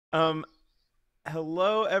Um,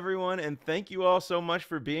 Hello, everyone, and thank you all so much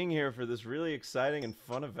for being here for this really exciting and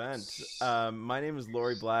fun event. My name is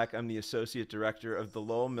Lori Black. I'm the Associate Director of the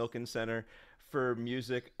Lowell Milken Center for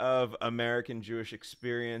Music of American Jewish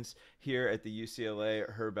Experience here at the UCLA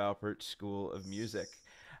Herb Alpert School of Music.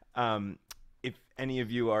 Um, if any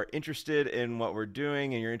of you are interested in what we're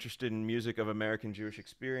doing and you're interested in music of American Jewish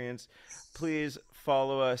experience, please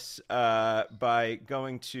follow us by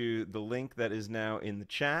going to the link that is now in the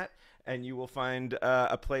chat, and you will find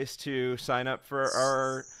a place to sign up for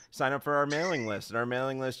our mailing list. In our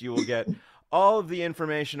mailing list, you will get all of the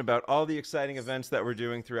information about all the exciting events that we're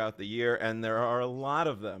doing throughout the year, and there are a lot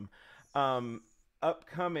of them. Um,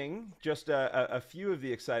 Upcoming, just a few of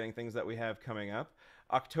the exciting things that we have coming up.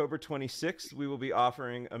 October 26th, we will be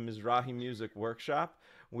offering a Mizrahi music workshop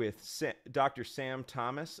with Dr. Sam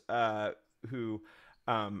Thomas, who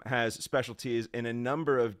has specialties in a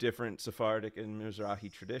number of different Sephardic and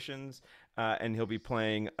Mizrahi traditions. And he'll be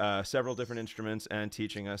playing several different instruments and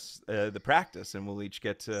teaching us the practice, and we'll each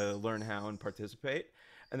get to learn how and participate.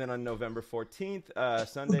 And then on November 14th,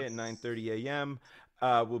 Sunday at 9:30 a.m.,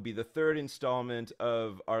 will be the third installment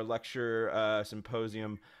of our lecture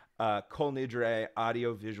symposium, Kol Nidre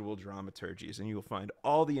Audio-Visual Dramaturgies, and you will find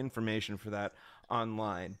all the information for that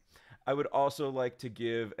online. I would also like to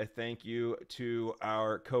give a thank you to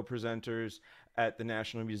our co-presenters at the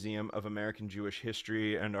National Museum of American Jewish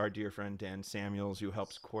History and our dear friend Dan Samuels, who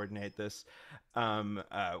helps coordinate this.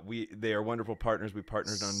 They are wonderful partners. We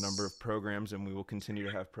partnered on a number of programs, and we will continue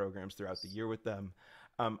to have programs throughout the year with them.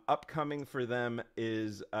 Upcoming for them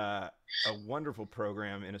is a wonderful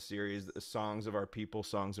program in a series, Songs of Our People,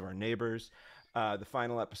 Songs of Our Neighbors. The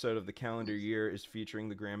final episode of the calendar year is featuring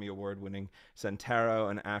the Grammy Award-winning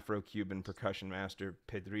Centaro and Afro-Cuban percussion master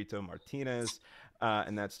Pedrito Martinez,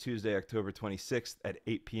 and that's Tuesday, October 26th at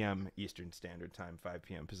 8 p.m. Eastern Standard Time, 5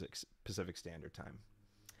 p.m. Pacific Standard Time.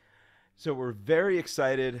 So we're very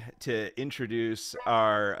excited to introduce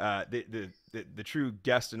our the true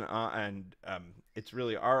guest, and it's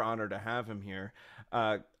really our honor to have him here.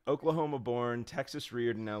 Oklahoma-born,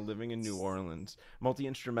 Texas-reared, and now living in New Orleans,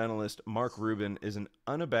 multi-instrumentalist Mark Rubin is an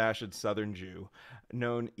unabashed Southern Jew,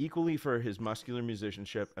 known equally for his muscular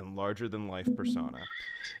musicianship and larger-than-life persona.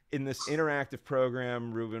 In this interactive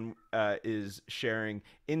program, Rubin is sharing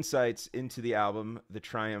insights into the album The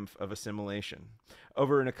Triumph of Assimilation.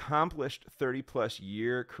 Over an accomplished 30-plus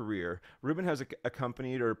year career, Rubin has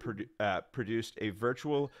accompanied or produced a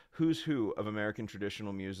virtual who's who of American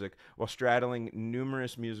traditional music while straddling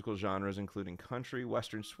numerous musical genres, including country,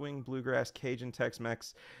 western swing, bluegrass, Cajun,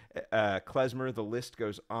 Tex-Mex, klezmer, the list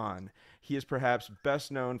goes on. He is perhaps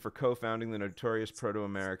best known for co-founding the notorious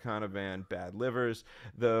proto-Americana band Bad Livers,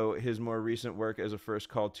 though his more recent work as a first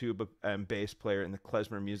call tuba and bass player in the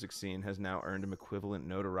klezmer music scene has now earned him equivalent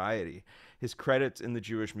notoriety. His credits in the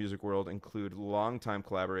Jewish music world include longtime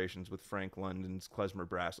collaborations with Frank London's Klezmer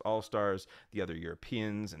Brass All-Stars, The Other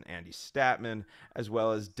Europeans, and Andy Statman, as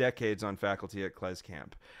well as decades on faculty at Klez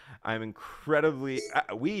Camp.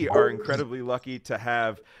 We are incredibly lucky to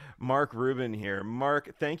have Mark Rubin here.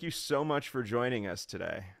 Mark, thank you so much for joining us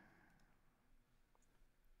today.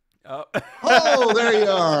 Oh, oh, there you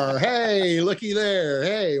are. Hey, looky there.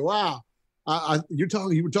 Hey, wow. You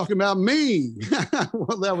were talking about me.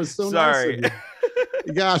 Well, that was so Sorry. nice of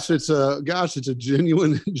you. It's a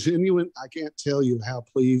genuine. I can't tell you how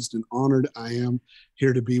pleased and honored I am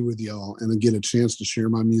here to be with y'all and to get a chance to share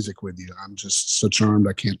my music with you. I'm just so charmed.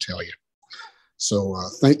 I can't tell you. So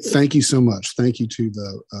thank you so much. Thank you to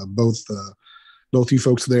the both you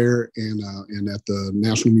folks there and at the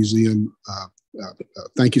National Museum.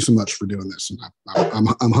 Thank you so much for doing this. And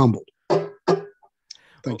I'm humbled.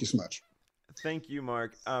 Thank you so much. Thank you,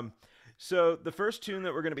 Mark. So the first tune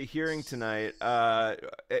that we're going to be hearing tonight,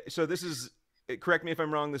 so this is, correct me if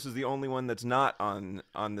I'm wrong, this is the only one that's not on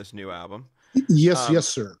this new album. Yes, yes,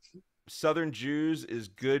 sir. Southern Jews is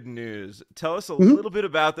Good News. Tell us a little bit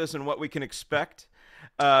about this and what we can expect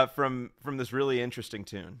from this really interesting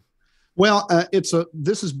tune. Well,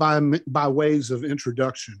 this is by ways of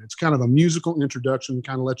introduction. It's kind of a musical introduction,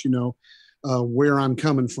 kind of let you know where I'm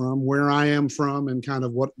coming from, where I am from, and kind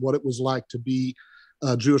of what it was like to be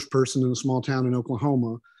a Jewish person in a small town in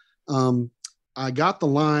Oklahoma. I got the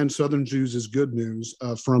line "Southern Jews is Good News"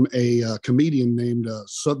 from a comedian named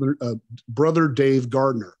Brother Dave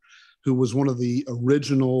Gardner, who was one of the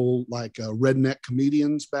original redneck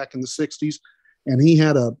comedians back in the '60s. And he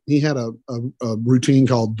had a routine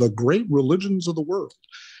called "The Great Religions of the World,"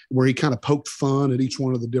 where he kind of poked fun at each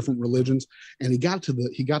one of the different religions. And he got to the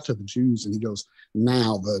Jews, and he goes,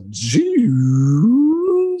 "Now the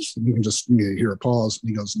Jews," and you can just hear a pause. And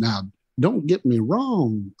he goes, "Now don't get me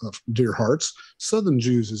wrong, dear hearts. Southern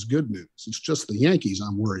Jews is good news. It's just the Yankees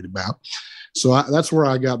I'm worried about. So that's where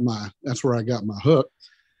I got my hook.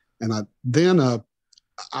 And I'm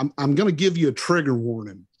going to give you a trigger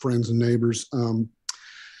warning, friends and neighbors.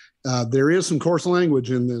 There is some coarse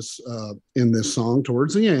language in this song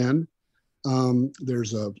towards the end.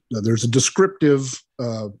 There's a descriptive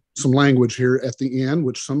some language here at the end,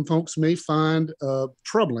 which some folks may find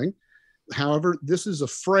troubling. However, this is a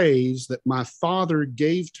phrase that my father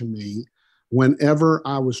gave to me whenever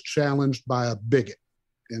I was challenged by a bigot.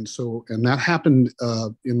 And that happened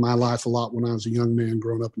in my life a lot when I was a young man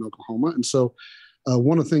growing up in Oklahoma. And so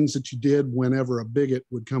one of the things that you did whenever a bigot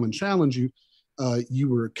would come and challenge you, you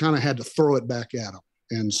were kind of had to throw it back at them.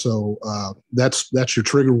 And so that's your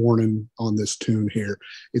trigger warning on this tune here.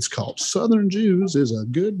 It's called Southern Jews is a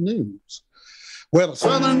Good News. Well,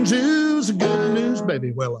 Southern Jews are good news,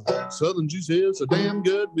 baby. Well, Southern Jews is a damn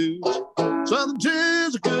good news. Southern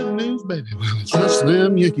Jews are good news, baby. Well, it's just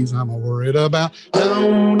them Yankees I'm worried about.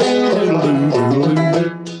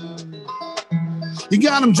 You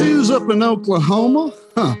got them Jews up in Oklahoma,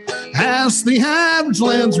 huh? Ask the average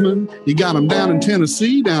landsman. You got them down in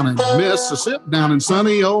Tennessee, down in Mississippi, down in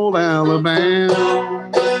sunny old Alabama.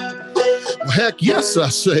 Well, heck yes, I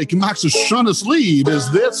say, Max shun us leave. Is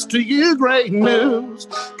this to you great news?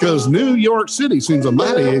 Because New York City seems a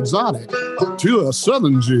mighty exotic to us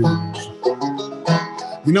Southern Jews.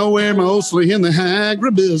 You know, we're mostly in the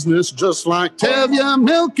agribusiness, just like Tevye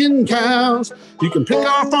milking cows. You can pick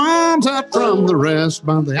our farms out from the rest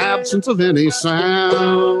by the absence of any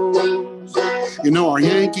sounds. You know, our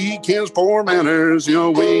Yankee kin's poor manners, you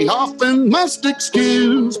know, we often must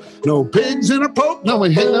excuse. No pigs in our poke, no, we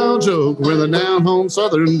ain't no joke. We're the down-home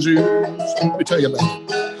Southern Jews. Let me tell you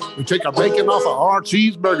that. We take our bacon off of our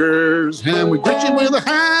cheeseburgers and we greet you with a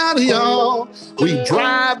howdy, y'all. We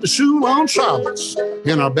drive to shul on Shabbos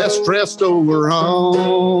in our best dressed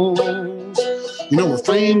overalls. You know, we're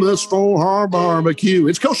famous for our barbecue.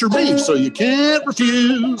 It's kosher beef, so you can't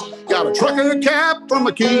refuse. Got a trucker cap from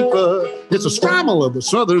a keeper. It's a scramble of the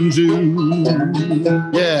Southern Jews.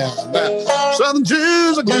 Yeah, Southern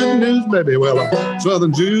Jews are good news, baby. Well,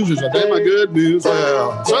 Southern Jews is a damn good news.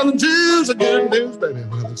 Well, Southern Jews are good news, baby.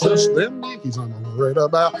 Well, it's just them Yankees I'm worried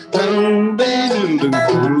about.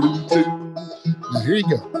 Now, here you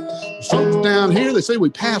go. Folks down here, they say we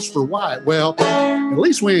pass for white. Well, at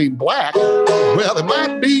least we ain't black. Well, it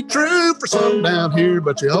might be true for some down here,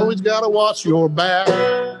 but you always got to watch your back.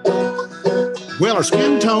 Well, our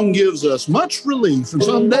skin tone gives us much relief, and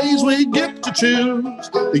some days we get to choose.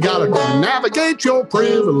 You got to navigate your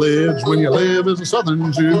privilege when you live as a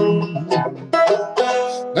Southern Jew.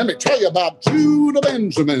 Let me tell you about Judah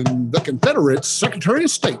Benjamin, the Confederate Secretary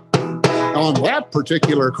of State. On that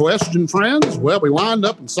particular question, friends, well, we wind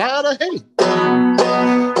up inside a hate.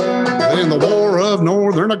 In the war of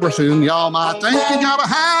northern aggression, y'all might think you got a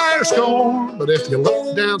higher score. But if you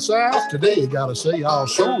look down south today, you got to say y'all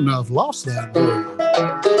sure enough lost that war.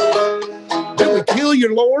 Did we kill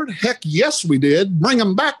your Lord? Heck, yes, we did. Bring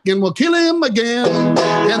him back and we'll kill him again.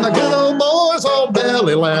 And the good old boys all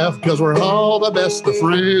belly laugh because we're all the best of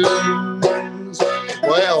friends.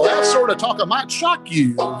 Well, that sort of talk might shock you.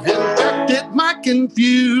 In fact, it might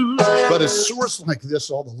confuse. But it's source like this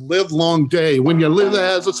all the live long day when you live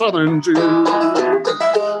as a Southern Jew.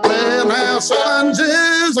 Well, now, Southern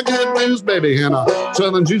Jews are good news, baby. And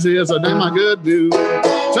Southern Jews is a damn good news.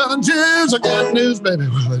 Southern Jews are good news, baby.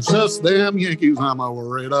 Well, it's just them Yankees I'm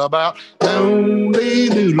worried about.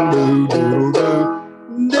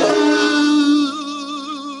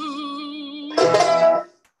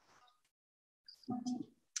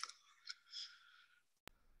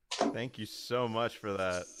 Thank you so much for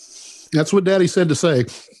that. That's what Daddy said to say.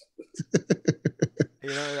 You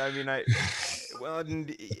know, I mean,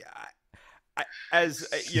 as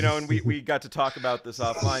you know, and we got to talk about this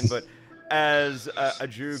offline, but as a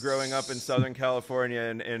Jew growing up in Southern California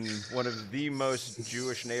in one of the most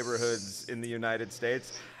Jewish neighborhoods in the United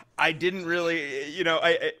States, I didn't really, you know,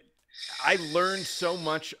 I learned so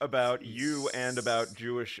much about you and about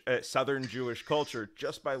Southern Jewish culture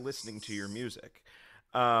just by listening to your music.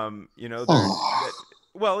 You know,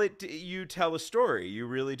 well, you tell a story, you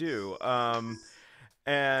really do.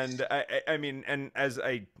 And I mean, and as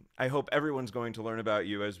I hope everyone's going to learn about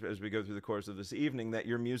you as we go through the course of this evening, that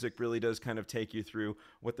your music really does kind of take you through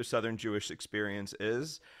what the Southern Jewish experience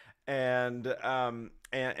is, and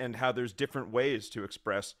how there's different ways to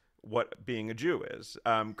express what being a Jew is.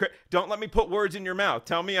 Don't let me put words in your mouth.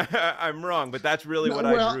 Tell me I'm wrong, but that's really No, what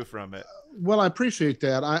I drew from it. well, I appreciate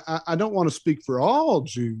that. I don't want to speak for all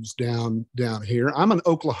Jews down here. I'm an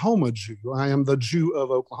Oklahoma Jew. I am the Jew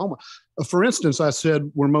of Oklahoma. For instance, I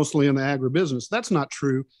said we're mostly in the agribusiness. That's not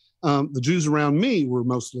true. The Jews around me were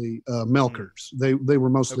mostly milkers. They were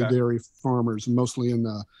mostly Okay. dairy farmers and mostly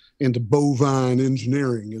into bovine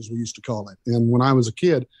engineering, as we used to call it. And when I was a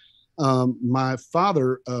kid, my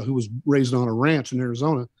father, who was raised on a ranch in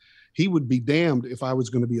Arizona, he would be damned if I was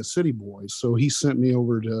going to be a city boy. So he sent me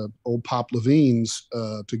over to old Pop Levine's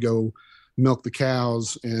to go milk the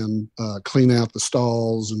cows and clean out the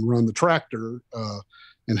stalls and run the tractor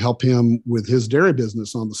and help him with his dairy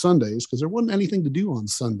business on the Sundays, because there wasn't anything to do on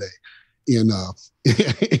Sunday in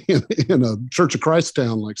in a Church of Christ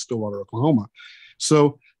town like Stillwater, Oklahoma.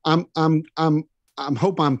 So I'm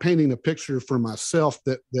hope I'm painting a picture for myself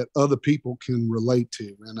that other people can relate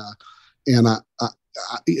to, and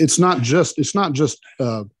it's not just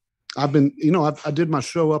I've been, I did my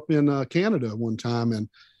show up in Canada one time, and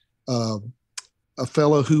a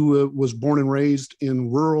fellow who was born and raised in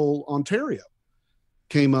rural Ontario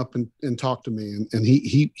came up and talked to me, and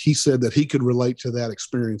he said that he could relate to that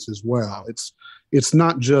experience as well. It's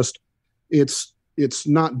not just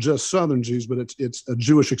Southern Jews, but it's a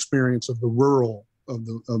Jewish experience of the rural of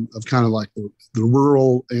kind of like the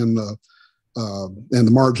rural and the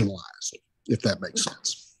marginalized, if that makes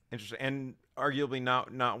sense. Interesting, and arguably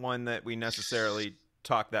not one that we necessarily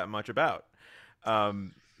talk that much about. Yeah.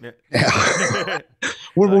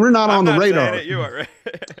 We're not on the radar. It, you are, right?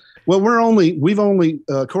 Well, we've only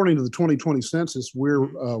according to the 2020 census, we're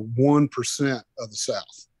 1% of the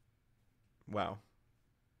South. Wow.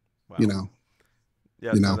 Yeah,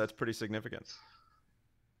 no, that's pretty significant.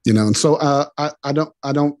 And so I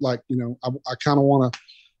don't like, I kind of want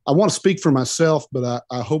to speak for myself, but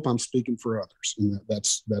I hope I'm speaking for others, and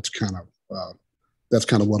that's kind of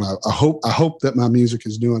what I hope that my music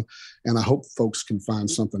is doing, and I hope folks can find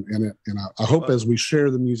something in it, and I hope as we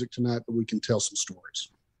share the music tonight that we can tell some stories.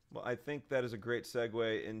 Well, I think that is a great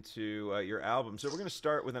segue into your album. So we're going to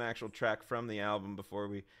start with an actual track from the album before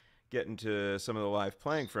we get into some of the live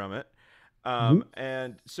playing from it.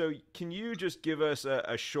 And so can you just give us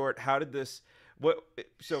a short, the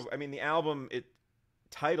album,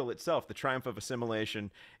 title itself, The Triumph of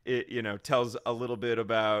Assimilation, it, tells a little bit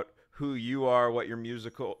about who you are, what your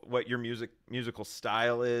musical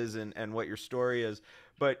style is, and what your story is.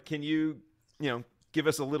 But can you, give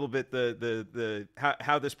us a little bit the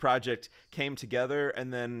how this project came together,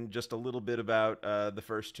 and then just a little bit about the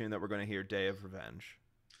first tune that we're going to hear, Day of Revenge.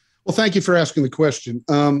 Well, thank you for asking the question.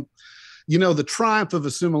 The triumph of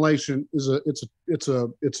assimilation is a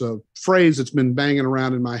phrase that's been banging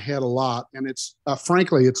around in my head a lot, and it's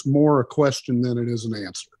frankly it's more a question than it is an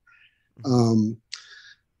answer.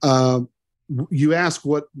 You ask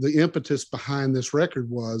what the impetus behind this record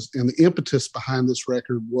was, and the impetus behind this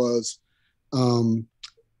record was,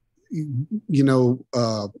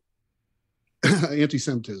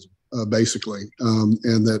 anti-Semitism, basically,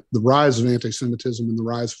 and that the rise of anti-Semitism and the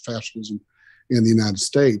rise of fascism in the United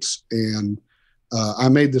States. And I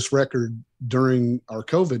made this record during our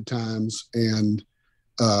COVID times, and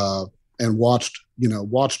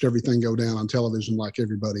watched everything go down on television like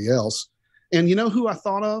everybody else. And you know who I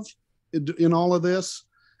thought of in all of this?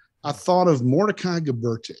 I thought of Mordecai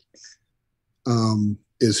Gabertig,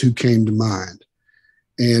 is who came to mind.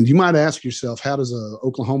 And you might ask yourself, how does a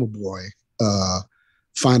Oklahoma boy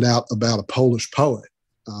find out about a Polish poet,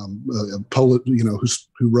 a poet,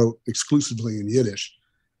 who wrote exclusively in Yiddish?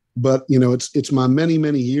 But it's my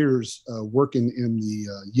many years working in the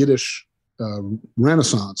Yiddish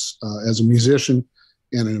Renaissance as a musician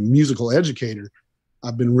and a musical educator.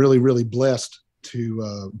 I've been really blessed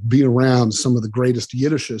to be around some of the greatest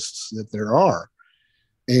Yiddishists that there are,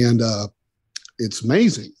 and it's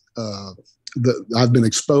amazing that I've been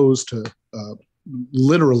exposed to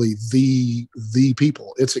literally the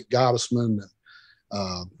people. Itzik Gottesman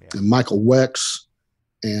and Michael Wex.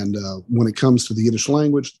 And when it comes to the Yiddish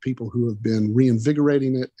language, the people who have been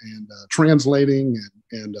reinvigorating it and translating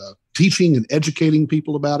and teaching and educating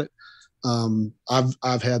people about it,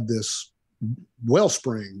 I've had this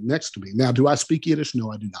wellspring next to me. Now, do I speak Yiddish?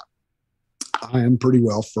 No, I do not. I am pretty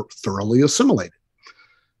well thoroughly assimilated,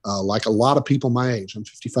 like a lot of people my age. I'm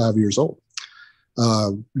 55 years old.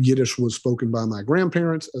 Yiddish was spoken by my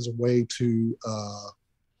grandparents as a way to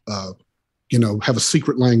have a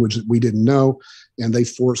secret language that we didn't know, and they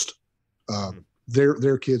forced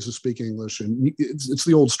their kids to speak English, and it's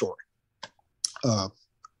the old story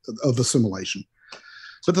of assimilation.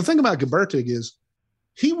 But the thing about Gabertig is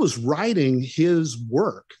he was writing his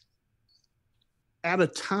work at a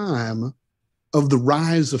time of the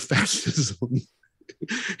rise of fascism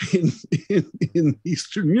in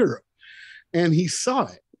Eastern Europe. And he saw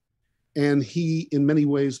it. And he, in many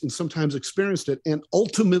ways, and sometimes experienced it, and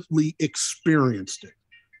ultimately experienced it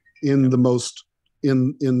in the most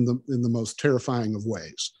terrifying of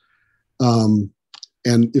ways.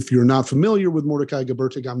 And if you're not familiar with Mordecai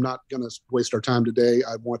Gebertig, I'm not going to waste our time today.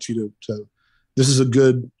 I want you to this is a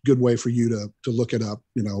good way for you to look it up,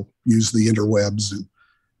 use the interwebs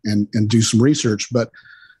and do some research. But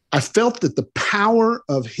I felt that the power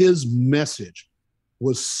of his message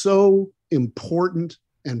was so important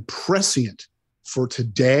and prescient for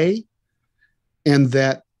today, and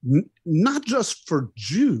that not just for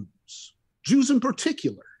Jews in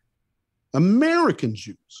particular, American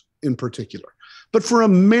Jews in particular, but for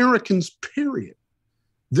Americans, period.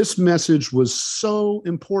 This message was so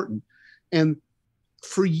important. And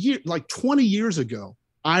for years, like 20 years ago,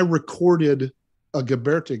 I recorded a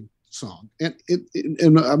Gebertig song, and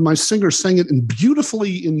my singer sang it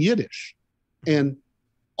beautifully in Yiddish. And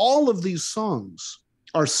all of these songs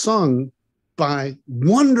are sung by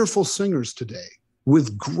wonderful singers today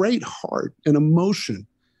with great heart and emotion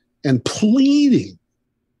and pleading,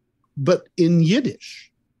 but in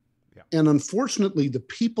Yiddish. Yeah. And unfortunately, the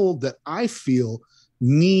people that I feel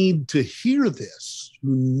need to hear this,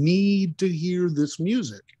 who need to hear this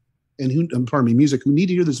music, and who need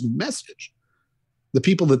to hear this message, the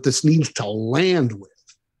people that this needs to land with,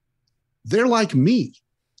 they're like me.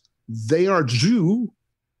 They are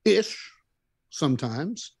Jew-ish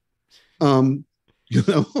sometimes, and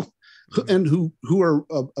who are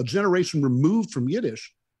a generation removed from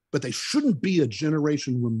Yiddish, but they shouldn't be a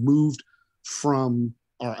generation removed from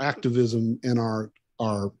our activism and our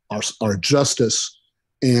justice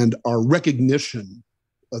and our recognition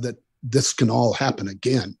that this can all happen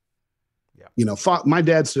again. Yeah. My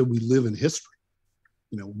dad said we live in history.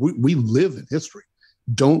 We live in history.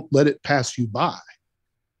 Don't let it pass you by.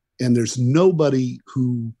 And there's nobody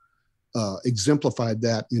who exemplified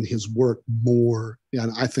that in his work more,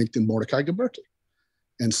 I think, than Mordecai Gebertig.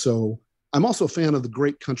 And so I'm also a fan of the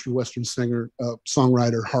great country western singer,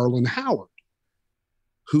 songwriter Harlan Howard,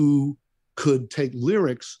 who could take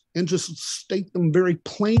lyrics and just state them very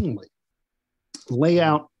plainly, lay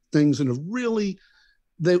out things in a really,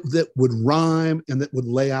 that would rhyme and that would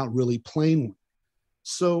lay out really plainly.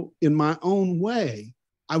 So in my own way,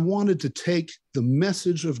 I wanted to take the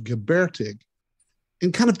message of Gebertig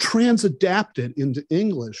and kind of transadapt it into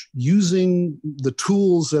English using the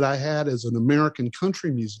tools that I had as an American country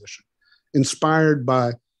musician, inspired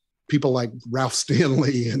by people like Ralph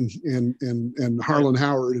Stanley and Harlan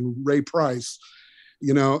Howard and Ray Price,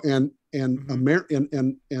 and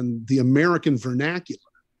the American vernacular.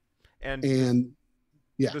 And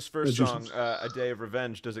yeah, this first song, "A Day of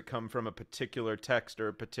Revenge," does it come from a particular text or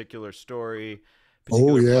a particular story?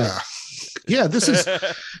 Oh yeah, yeah. This is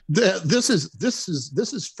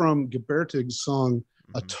from Gebertig's song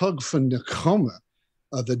 "A Tug for Nakoma,"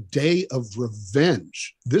 "The Day of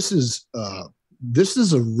Revenge." This is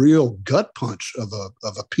a real gut punch of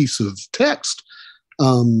a piece of text,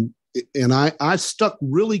 and I stuck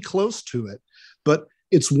really close to it. But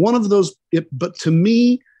it's one of those. But to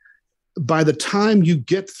me, by the time you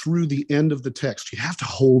get through the end of the text, you have to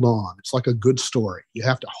hold on. It's like a good story. You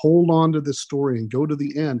have to hold on to this story and go to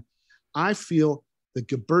the end. I feel that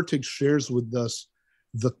Gebertig shares with us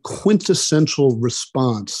the quintessential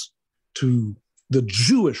response to the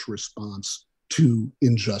Jewish response to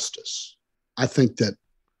injustice. I think that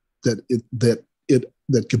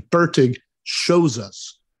Gebertig shows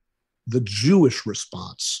us the Jewish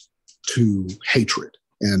response to hatred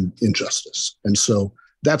and injustice. And so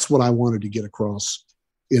that's what I wanted to get across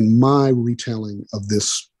in my retelling of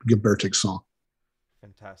this Gebertig song.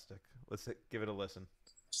 Fantastic. Let's give it a listen.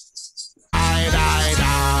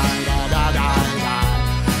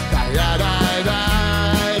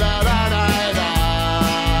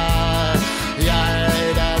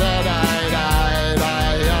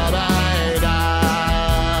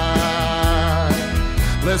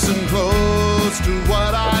 Listen close to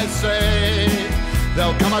what I say.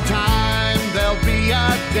 There'll come a time, there'll be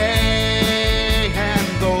a day,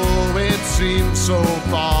 and though it seems so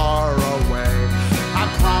far away, I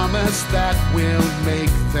promise that we'll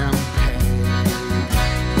make them pay.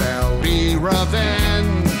 There'll be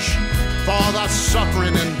revenge for the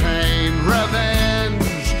suffering and pain,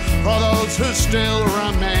 revenge for those who still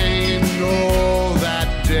remain. Oh,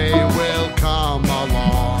 that day will come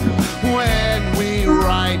along when we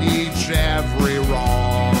right each every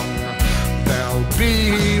wrong. There'll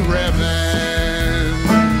be revenge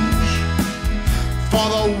for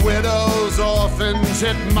the widows, orphans,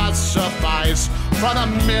 it must suffice, for the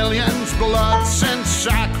millions blood since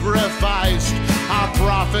sacrificed. Our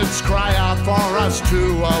prophets cry out for us to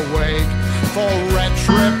awake. For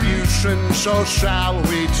retribution, so shall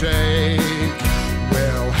we take.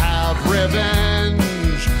 We'll have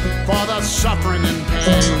revenge for the suffering and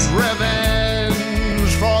pain.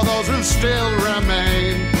 Revenge for those who still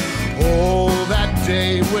remain. Oh, that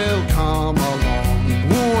day will come along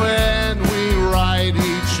when we right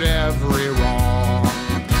each every wrong.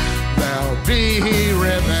 There'll be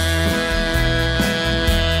revenge.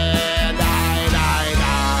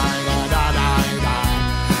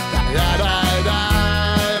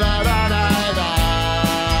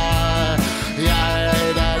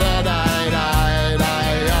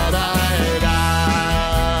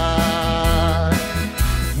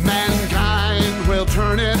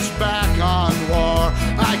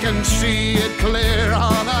 See it clear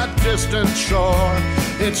on a distant shore.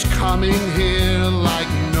 It's coming here like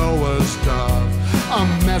Noah's dove, a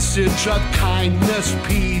message of kindness,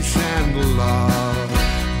 peace, and love.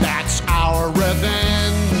 That's our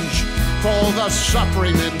revenge for the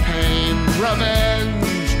suffering and pain.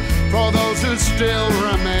 Revenge for those who still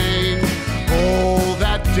remain. Oh,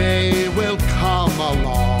 that day will come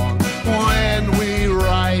along when we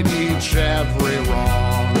right each every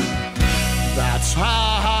wrong. That's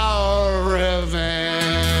our revenge.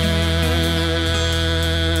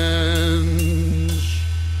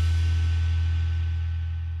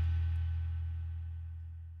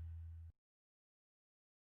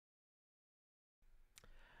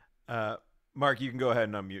 Mark, you can go ahead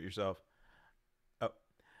and unmute yourself.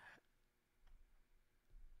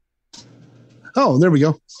 Oh, there we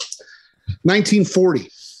go. 1940.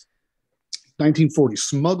 1940,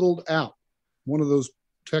 smuggled out. One of those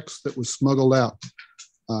texts that was smuggled out.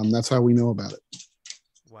 That's how we know about it.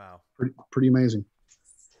 Wow. Pretty amazing.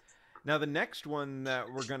 Now, the next one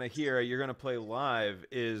that we're going to hear, you're going to play live,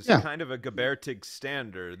 is kind of a Gebertig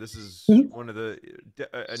standard. This is one of the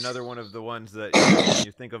another one of the ones that, when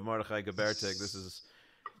you think of Mordechai Gebertig, this is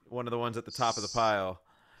one of the ones at the top of the pile.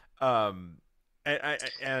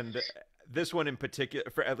 And this one in particular,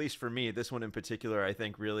 at least for me, this one in particular, I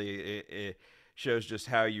think really it shows just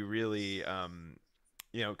how you really kind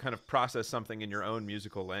of process something in your own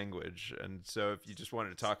musical language. And so if you just wanted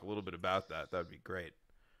to talk a little bit about that, that would be great.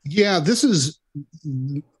 Yeah, this is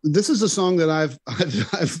a song that I've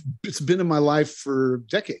it's been in my life for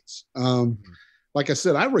decades. Like I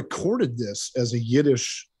said, I recorded this as a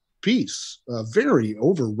Yiddish piece, very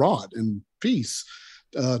overwrought in piece,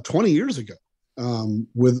 20 years ago,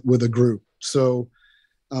 with a group. So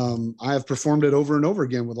I have performed it over and over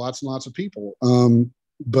again with lots and lots of people.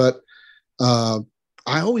 But I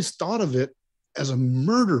always thought of it as a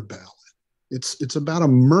murder ballad. It's about a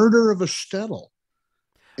murder of a shtetl.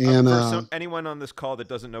 And for anyone on this call that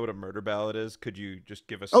doesn't know what a murder ballad is, could you just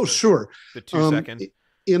give us sure, the 2-second?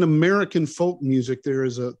 In American folk music,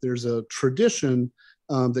 there's a tradition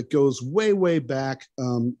that goes way back,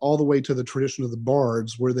 all the way to the tradition of the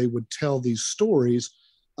bards, where they would tell these stories.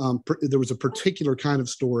 There was a particular kind of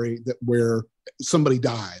story where somebody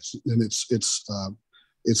dies, and it's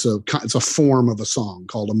a form of a song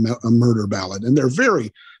called a murder ballad, and they're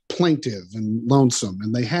very plaintive and lonesome,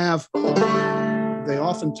 and they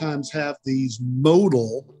oftentimes have these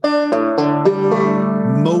modal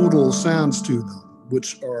sounds to them,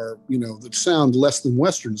 which are, that sound less than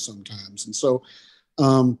Western sometimes. And so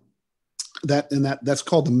that's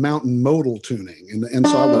called the mountain modal tuning. And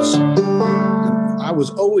so I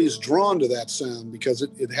was always drawn to that sound because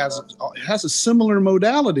it has a similar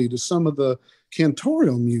modality to some of the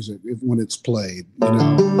cantorial music when it's played,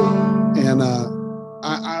 and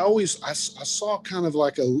I saw kind of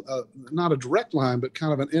like a not a direct line, but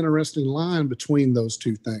kind of an interesting line between those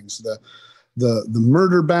two things. The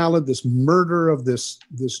murder ballad, this murder of this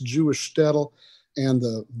Jewish shtetl, and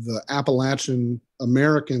the Appalachian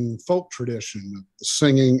American folk tradition of the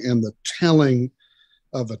singing and the telling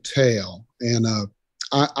of a tale. And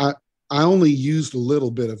I only used a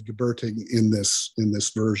little bit of Gebertig in this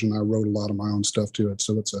version. I wrote a lot of my own stuff to it,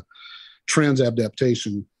 so it's a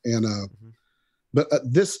transadaptation. And but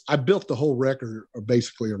I built the whole record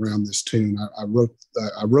basically around this tune. I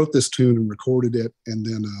wrote this tune and recorded it, and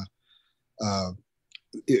then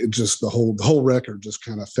it just the whole record just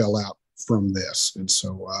kind of fell out from this. And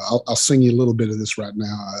so I'll sing you a little bit of this right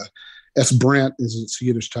now. Es Brant is its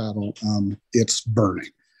Yiddish title. It's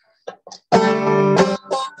burning.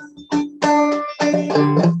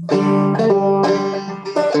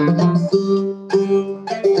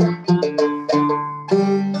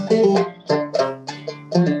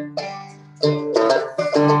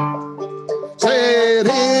 Said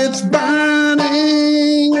it's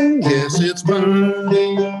burning, yes, it's it's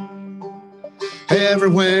burning.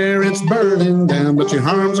 Everywhere it's burning down, but your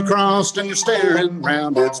arms are crossed and you're staring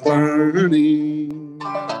round. It's burning.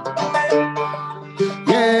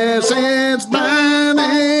 Yes, it's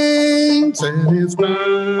burning. Said it's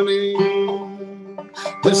burning.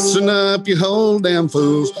 Listen up, you whole damn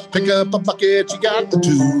fools. Pick up a bucket, you got the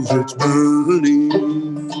tools. It's burning.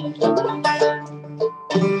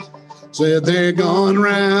 Said they're going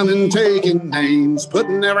around and taking names,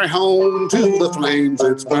 putting every home to the flames.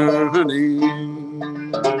 It's burning.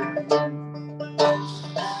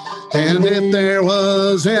 And if there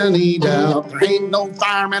was any doubt, there ain't no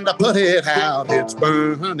fireman to put it out. It's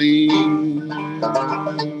burning.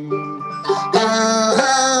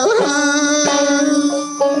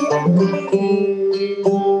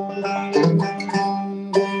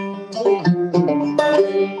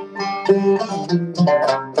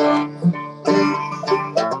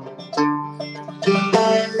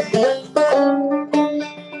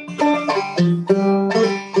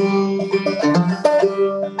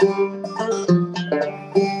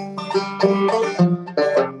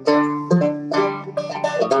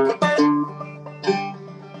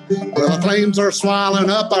 Well, the flames are swallowing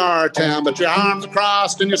up our town, but your arms are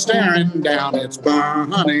crossed and you're staring down. It's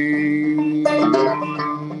burning.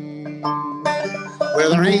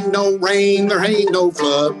 Well, there ain't no rain, there ain't no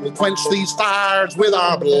flood. We'll quench these fires with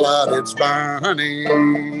our blood. It's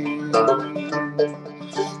burning.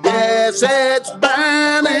 Yes, it's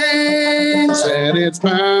burning. Said it's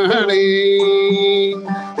burning.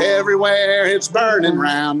 Everywhere it's burning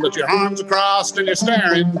round, but your arms are crossed and you're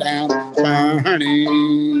staring down. It's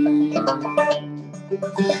burning.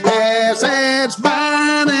 Yes, it's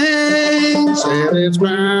burning. Said it's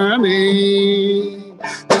burning.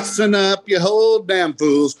 Listen up, you whole damn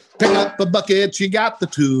fools. Pick up a bucket, you got the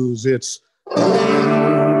tools. It's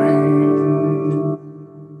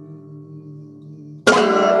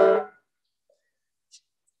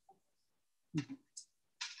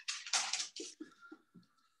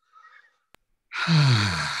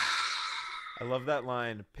I love that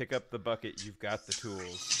line. Pick up the bucket. You've got the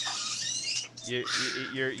tools.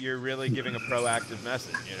 You're really giving a proactive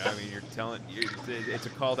message. You know, I mean, it's a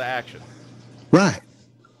call to action. right.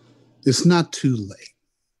 It's not too late.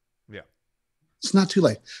 Yeah. It's not too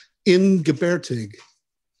late. In Gebertig,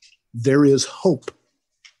 there is hope.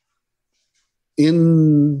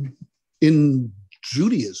 In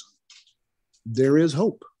Judaism, there is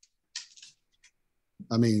hope.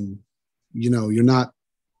 I mean, you know, you're not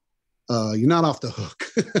off the hook.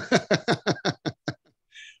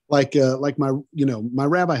 like my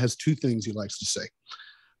rabbi has two things he likes to say.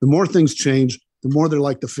 The more things change, the more they're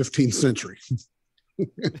like the 15th century.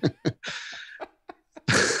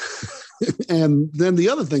 And then the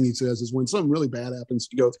other thing he says is when something really bad happens,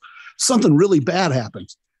 he goes, something really bad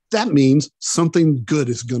happens. That means something good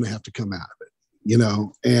is going to have to come out of it, you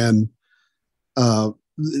know? And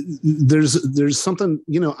there's something,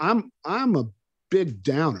 you know, I'm a big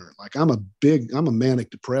downer. Like I'm a manic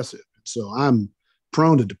depressive. So I'm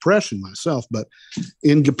prone to depression myself, but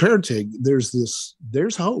in Gepertig,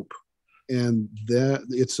 there's hope, and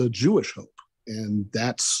it's a Jewish hope. And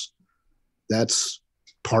that's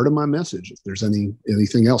part of my message. If there's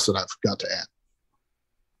anything else that I've got to add.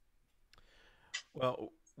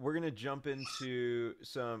 Well, we're going to jump into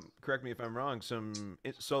correct me if I'm wrong, some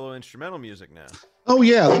solo instrumental music now. Oh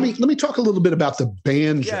yeah. Let me talk a little bit about the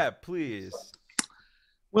banjo. Yeah, please.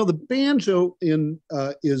 Well, the banjo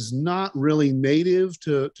is not really native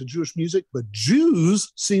to Jewish music, but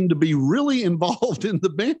Jews seem to be really involved in the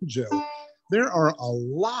banjo. There are a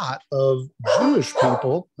lot of Jewish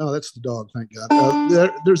people. Oh, that's the dog, thank God.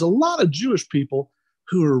 There's a lot of Jewish people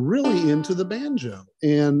who are really into the banjo,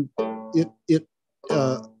 and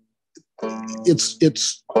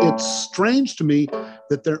it's strange to me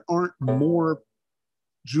that there aren't more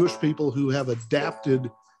Jewish people who have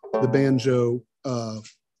adapted the banjo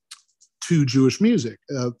to Jewish music.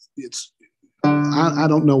 I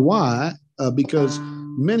don't know why, because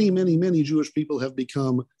many Jewish people have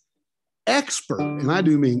become expert, and I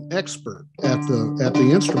do mean expert at the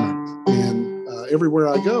instrument. And everywhere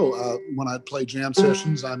I go, when I play jam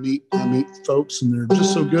sessions, I meet folks, and they're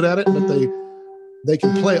just so good at it. But they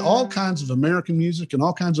can play all kinds of American music and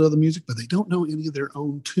all kinds of other music, but they don't know any of their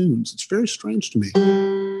own tunes. It's very strange to me.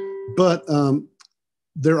 But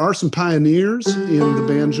there are some pioneers in the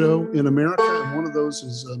banjo in America, and one of those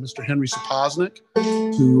is Mr. Henry Sapoznik,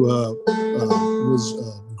 who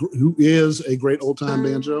is a great old-time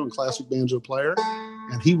banjo and classic banjo player,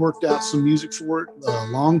 and he worked out some music for it a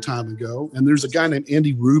long time ago. And there's a guy named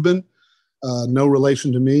Andy Rubin, no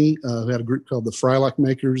relation to me, who had a group called the Freilich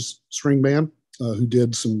Makers String Band, who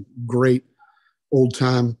did some great old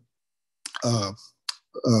time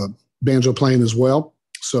banjo playing as well.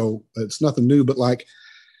 So it's nothing new, but like,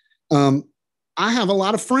 I have a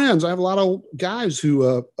lot of friends. I have a lot of guys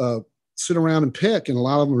who sit around and pick, and a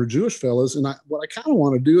lot of them are Jewish fellas. And what I kind of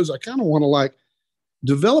want to do is I kind of want to like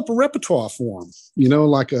develop a repertoire for them, you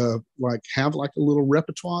know, have like a little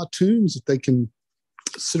repertoire of tunes that they can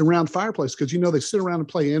sit around the fireplace. Cause you know, they sit around and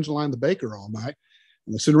play Angeline the Baker all night,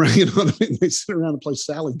 and they sit around, you know what I mean? They sit around and play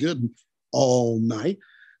Sally Gooden all night.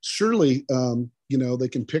 Surely, you know, they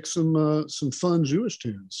can pick some fun Jewish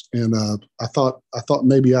tunes. And I thought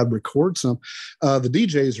maybe I'd record some. The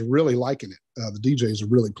DJs are really liking it. The DJs are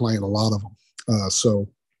really playing a lot of them. So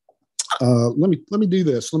let me do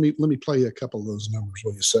this. Let me play you a couple of those numbers.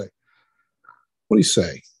 What do you say? What do you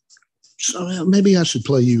say? So maybe I should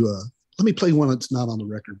play you. Let me play one that's not on the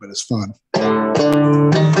record, but it's fun.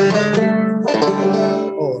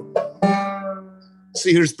 Oh.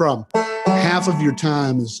 See, here's the problem. Half of your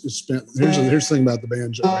time is spent. Here's the thing about the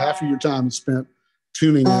banjo. Half of your time is spent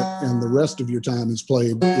tuning it, and the rest of your time is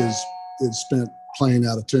spent playing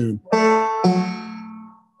out of tune.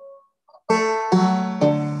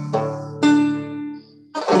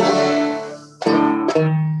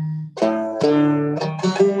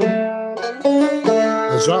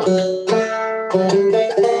 Huzzah.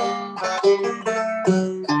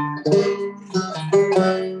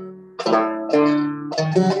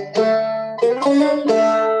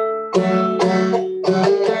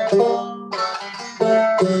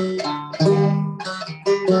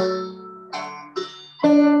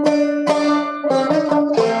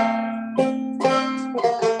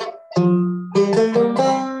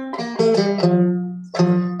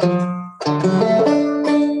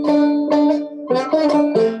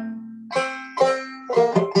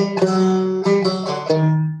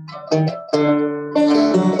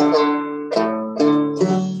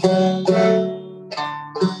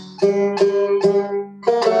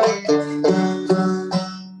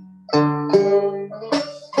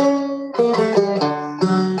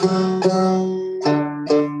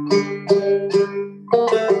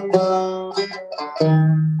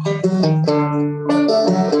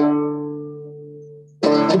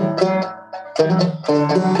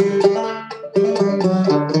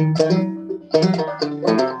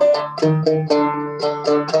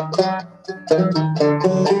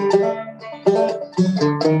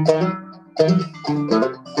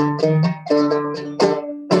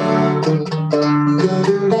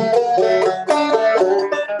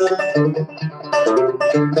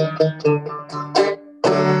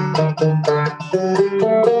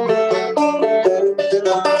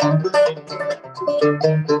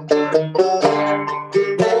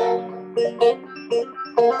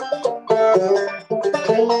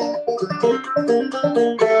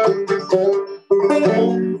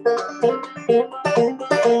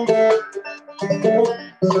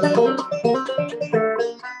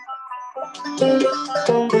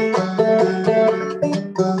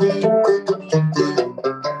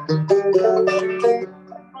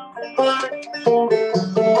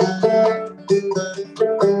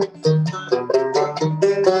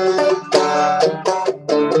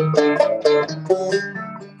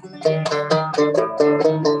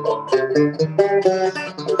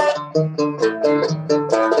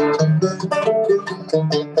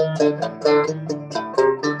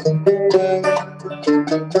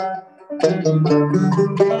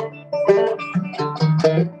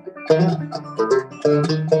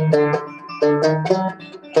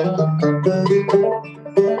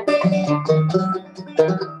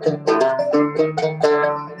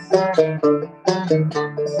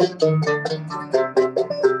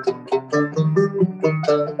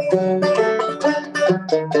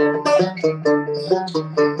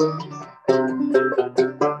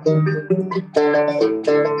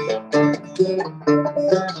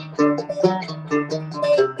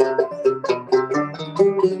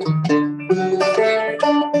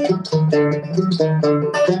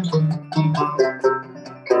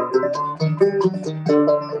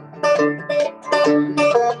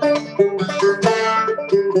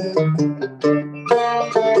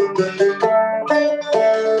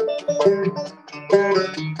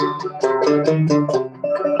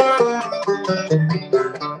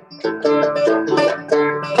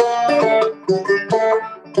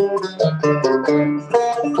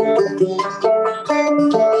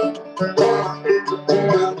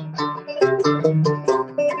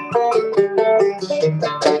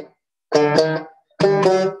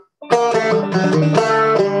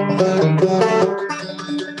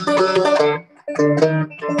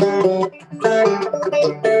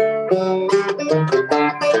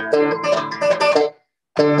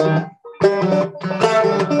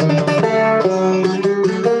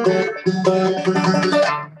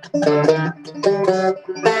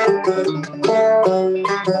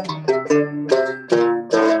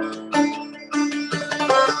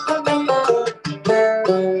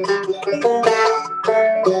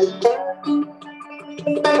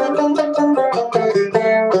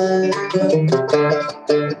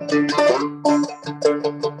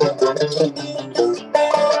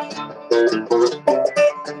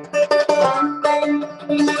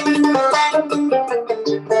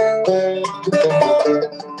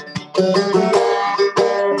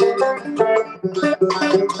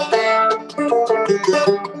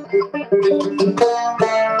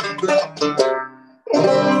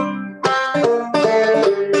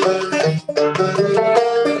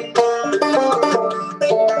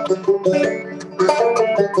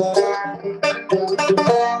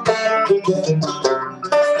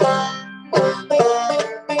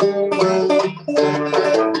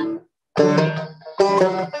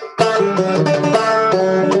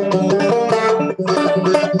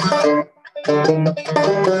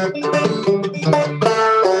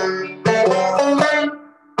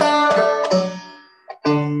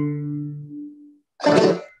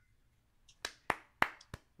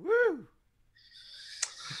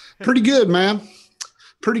 Pretty good, man.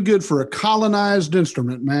 Pretty good for a colonized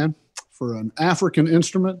instrument, man. For an African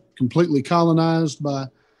instrument, completely colonized by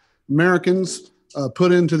Americans,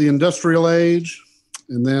 put into the industrial age,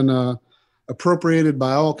 and then appropriated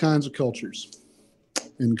by all kinds of cultures,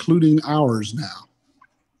 including ours now.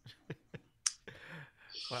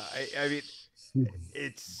 Well, I mean,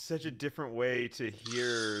 it's such a different way to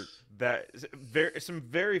hear that. Some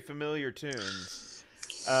very familiar tunes.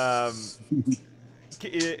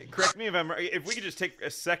 Correct me if I'm right. If we could just take a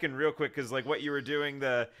second, real quick, because like what you were doing,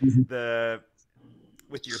 the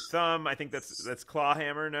with your thumb, I think that's claw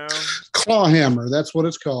hammer. No, claw hammer. That's what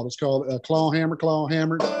it's called. It's called claw hammer. Claw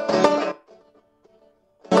hammer.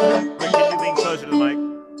 Wait, can you lean closer to the mic?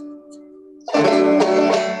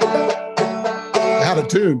 Out of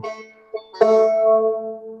tune.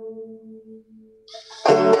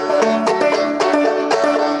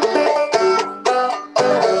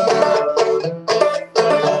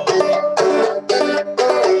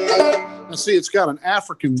 Now, see, it's got an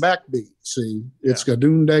African backbeat. See, it's got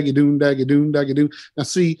doon daggy doon daggy doon daggy doon. Now,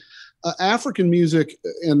 see, African music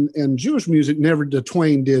and Jewish music never the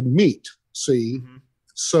twain did meet. See,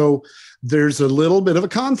 so there's a little bit of a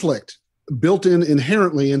conflict built in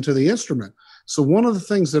inherently into the instrument. So one of the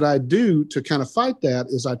things that I do to kind of fight that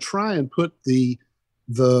is I try and put the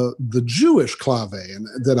Jewish clave, and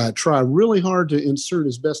that I try really hard to insert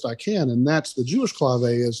as best I can, and that's the Jewish clave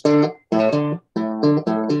is the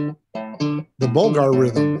Bulgar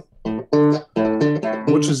rhythm,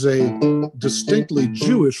 which is a distinctly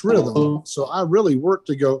Jewish rhythm. So I really work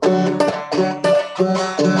to go.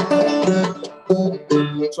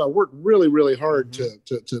 So I worked really, really hard to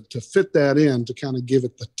fit that in, to kind of give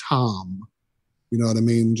it the tom. You know what I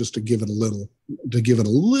mean? Just to give it a little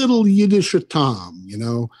Yiddish tom, you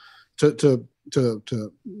know, to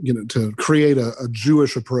create a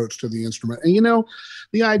Jewish approach to the instrument. And, you know,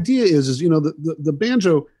 the idea is, you know, the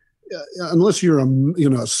banjo, unless you're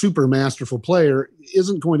a super masterful player,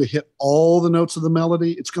 isn't going to hit all the notes of the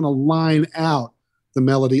melody. It's going to line out the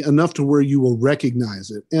melody enough to where you will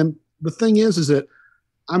recognize it. And the thing is that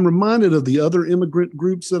I'm reminded of the other immigrant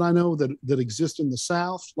groups that I know that exist in the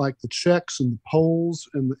South, like the Czechs and the Poles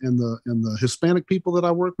and the Hispanic people that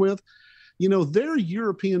I work with. You know, their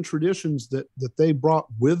European traditions that they brought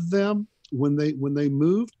with them when they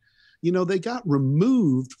moved, you know, they got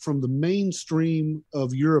removed from the mainstream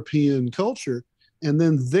of European culture, and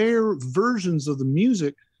then their versions of the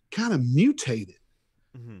music kind of mutated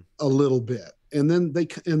a little bit, and then they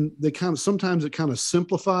kind of sometimes it kind of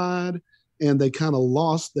simplified. And they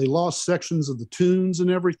lost sections of the tunes and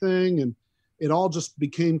everything. And it all just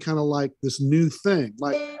became kind of like this new thing.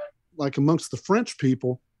 Like amongst the French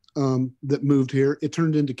people that moved here, it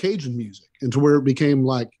turned into Cajun music, and to where it became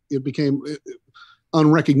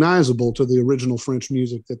unrecognizable to the original French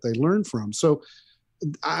music that they learned from. So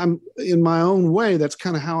I'm, in my own way, that's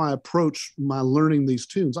kind of how I approach my learning these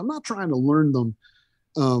tunes. I'm not trying to learn them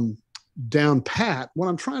down pat. What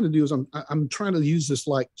I'm trying to do is I'm trying to use this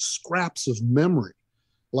like scraps of memory,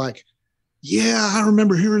 like, yeah, I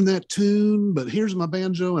remember hearing that tune, but here's my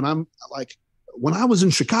banjo. And I'm like, when I was in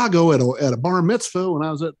Chicago at a bar mitzvah, when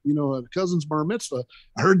I was at, you know, a cousin's bar mitzvah,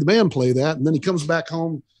 I heard the band play that. And then he comes back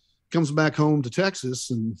home to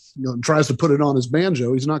Texas and, you know, tries to put it on his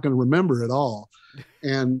banjo. He's not going to remember it all.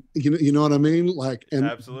 And you know what I mean? Like, and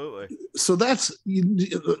absolutely. So that's,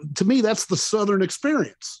 to me, that's the Southern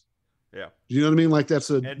experience. Yeah. You know what I mean? Like that's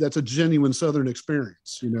a genuine Southern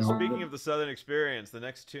experience, you know. Speaking of the Southern experience, the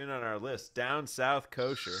next tune on our list, Down South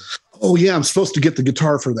Kosher. Oh yeah, I'm supposed to get the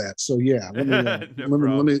guitar for that. So yeah,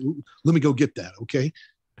 let me go get that, okay?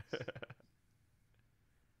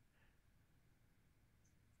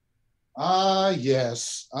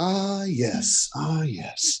 Yes.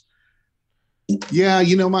 Yeah,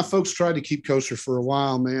 you know, my folks tried to keep kosher for a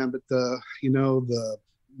while, man, but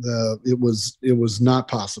it was not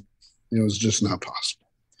possible. It was just not possible.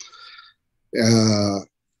 It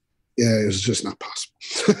was just not possible.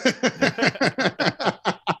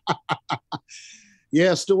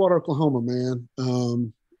 Yeah, Stillwater, Oklahoma, man.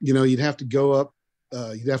 You know, you'd have to go up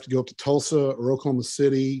to Tulsa or Oklahoma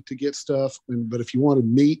City to get stuff. But if you wanted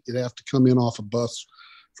meat, you'd have to come in off a bus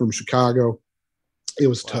from Chicago. It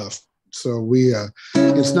was tough. So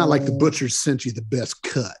it's not like the butchers sent you the best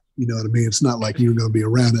cut. You know what I mean? It's not like you're going to be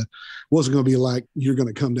around it. It wasn't going to be like you're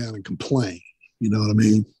going to come down and complain. You know what I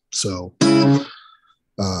mean? So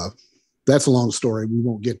that's a long story we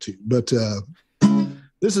won't get to. But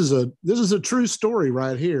this is a true story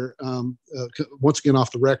right here. Once again,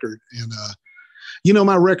 off the record. And you know,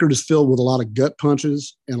 my record is filled with a lot of gut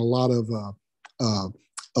punches and a lot of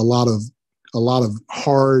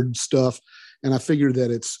hard stuff. And I figured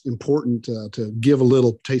that it's important to give a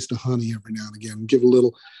little taste of honey every now and again, give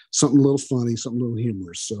something a little funny, something a little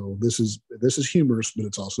humorous. So this is humorous, but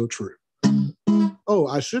it's also true. Oh,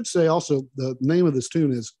 I should say also the name of this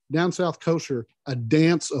tune is Down South Kosher, A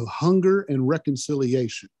Dance of Hunger and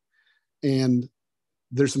Reconciliation. And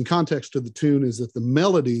there's some context to the tune is that the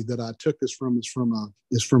melody that I took this from is from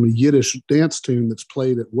a Yiddish dance tune that's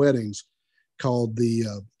played at weddings called the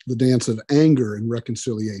Dance of Anger and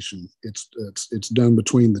Reconciliation. It's done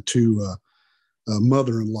between the two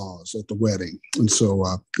mother-in-laws at the wedding. And so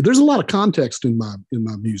there's a lot of context in my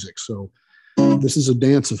music. So this is a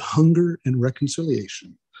dance of hunger and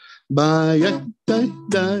reconciliation.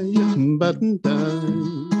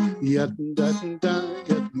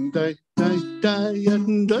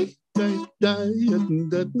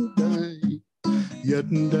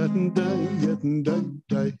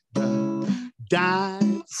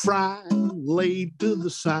 Died, fried, laid to the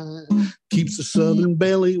side, keeps the southern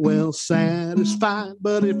belly well satisfied.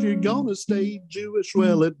 But if you're gonna stay Jewish,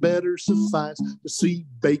 well, it better suffice to see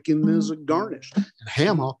bacon as a garnish and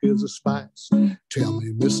ham hock as a spice. Tell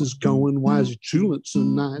me, Mrs. Cohen, why is your chulent so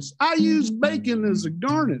nice? I use bacon as a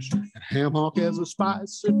garnish and ham hock as a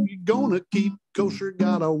spice. If you're gonna keep kosher,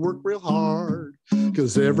 gotta work real hard,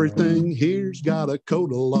 'cause everything here's got a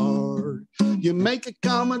coat of lard. You make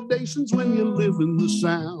accommodations when you live in the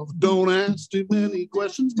South. Don't ask too many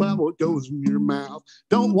questions about what goes in your mouth.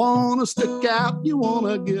 Don't want to stick out, you want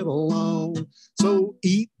to get along. So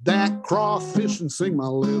eat that crawfish and sing my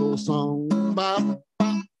little song.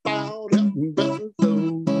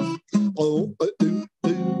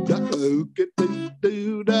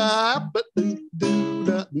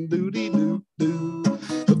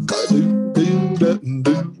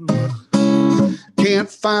 Can't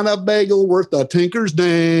find a bagel worth a tinker's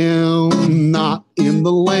damn, not in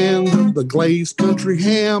the land of the glazed country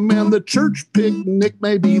ham, and the church picnic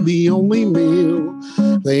may be the only meal.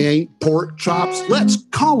 They ain't pork chops, let's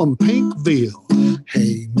call them pink veal.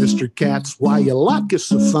 Hey, Mr. Katz, why you like it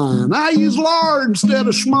so fine? I use lard instead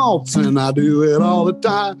of schmaltz, and I do it all the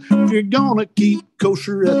time. If you're gonna keep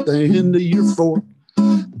kosher at the end of your fork,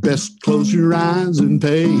 best close your eyes and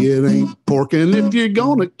pay, it ain't pork. And if you're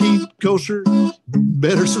gonna keep kosher,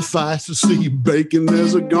 better suffice to see bacon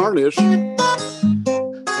as a garnish and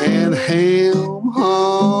ham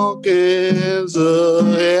hock as a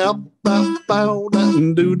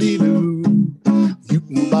doo-dee-doo. You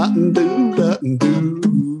can do.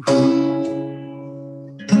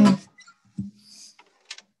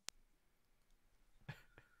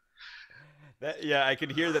 Yeah, I can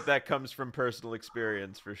hear that comes from personal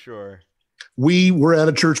experience for sure. We were at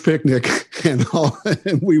a church picnic and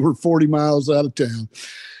we were 40 miles out of town.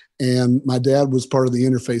 And my dad was part of the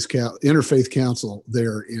Interfaith Council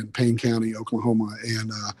there in Payne County, Oklahoma.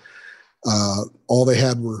 And all they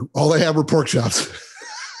had were pork chops.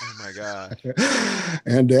 Oh my gosh.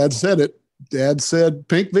 And Dad said it. Dad said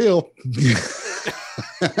pink veal.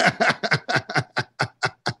 If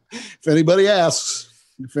anybody asks,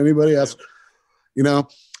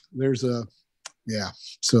 there's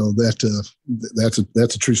so that's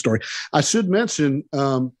a true story. I should mention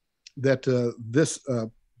that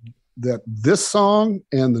this song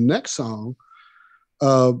and the next song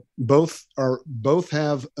both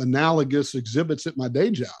have analogous exhibits at my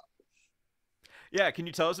day job. Yeah, can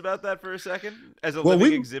you tell us about that for a second? As a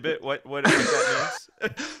living exhibit, what that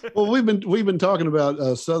means? Well, we've been talking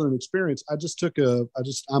about Southern experience.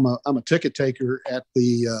 I'm a ticket taker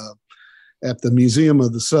at the Museum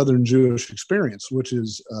of the Southern Jewish Experience, which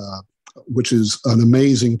is an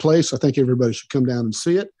amazing place. I think everybody should come down and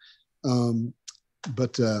see it.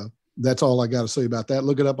 But that's all I got to say about that.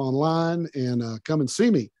 Look it up online and come and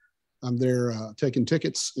see me. I'm there taking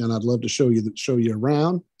tickets, and I'd love to show you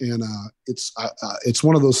around. And it's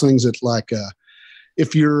one of those things that, like,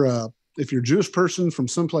 if you're a Jewish person from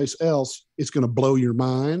someplace else, it's going to blow your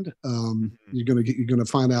mind. You're going to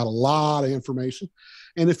find out a lot of information.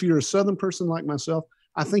 And if you're a Southern person like myself,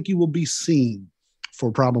 I think you will be seen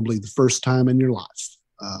for probably the first time in your life.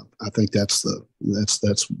 I think that's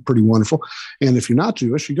pretty wonderful. And if you're not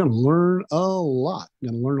Jewish, you're going to learn a lot. You're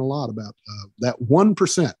going to learn a lot about that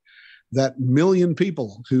 1%, that million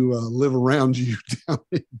people who live around you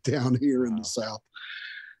down here in the South.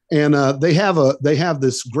 And they have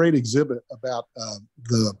this great exhibit about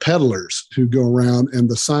the peddlers who go around, and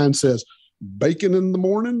the sign says, bacon in the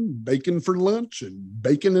morning, bacon for lunch, and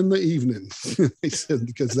bacon in the evening. They said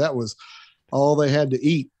because that was all they had to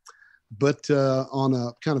eat. But on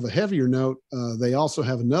a kind of a heavier note, they also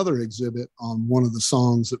have another exhibit on one of the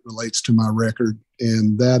songs that relates to my record,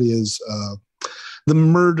 and that is the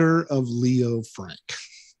murder of Leo Frank,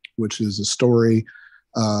 which is a story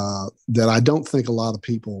that I don't think a lot of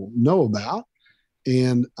people know about.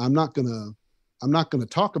 And I'm not gonna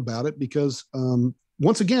talk about it because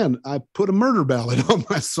once again, I put a murder ballad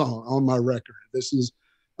on my record. This is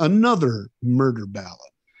another murder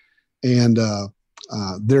ballad, and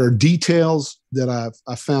there are details that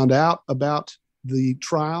I found out about the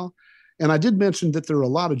trial. And I did mention that there are a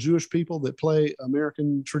lot of Jewish people that play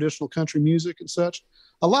American traditional country music and such.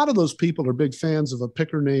 A lot of those people are big fans of a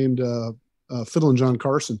picker named Fiddlin' John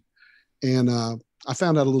Carson. And I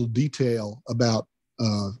found out a little detail about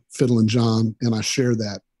Fiddlin' John, and I share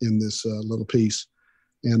that in this little piece.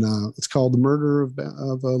 And it's called "The Murder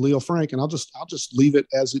of Leo Frank," and I'll just leave it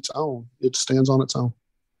as its own. It stands on its own.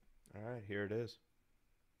 All right, here it is.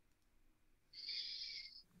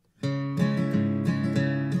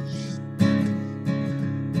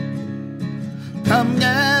 Come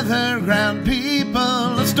gather round,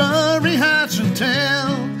 people, a story I should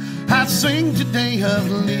tell. I sing today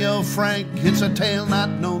of Leo Frank, it's a tale not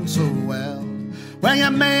known so well. Well,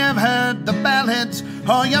 you may have heard the ballads,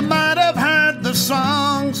 or you might have heard the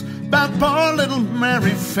songs about poor little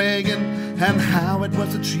Mary Fagan and how it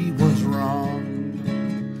was that she was wrong.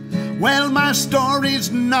 Well, my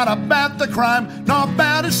story's not about the crime, nor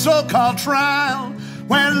about his so-called trial,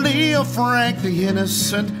 where Leo Frank, the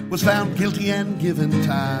innocent, was found guilty and given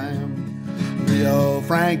time. Leo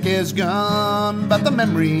Frank is gone, but the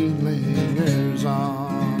memory lingers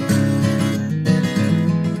on.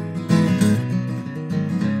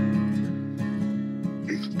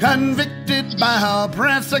 Convicted by all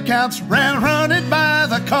press accounts, railroaded by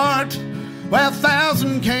the court, well,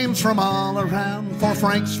 1,000 came from all around, for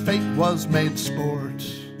Frank's fate was made sport.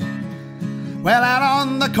 Well, out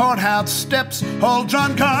on the courthouse steps, old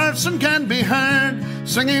John Carson can be heard,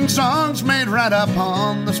 singing songs made right up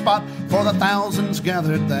on the spot for the thousands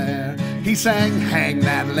gathered there. He sang, "Hang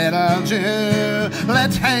that little Jew,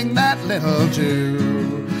 let's hang that little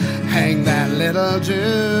Jew. Hang that little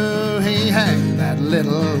Jew, he hanged that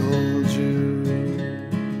little Jew."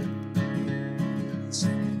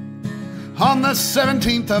 On the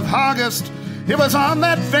 17th of August, it was on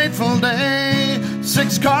that fateful day,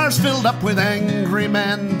 6 cars filled up with angry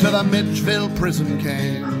men to the Midgeville prison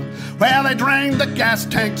came. Well, they drained the gas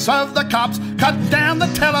tanks of the cops, cut down the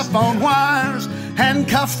telephone wires,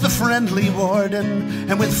 handcuffed the friendly warden,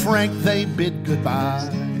 and with Frank they bid goodbye.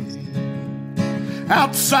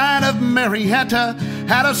 Outside of Marietta,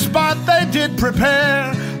 at a spot they did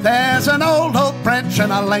prepare, there's an old oak branch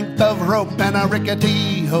and a length of rope and a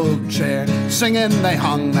rickety oak chair, singing they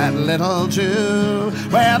hung that little Jew,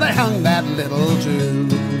 where they hung that little Jew.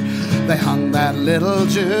 They hung that little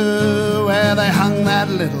Jew, where they hung that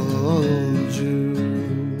little Jew.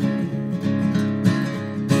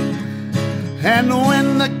 And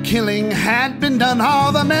when the killing had been done,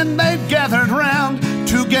 all the men they gathered round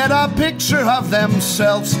to get a picture of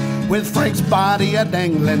themselves with Frank's body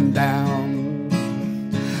a-dangling down.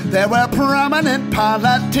 There were prominent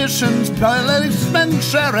politicians, policemen,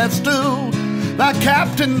 sheriffs too, the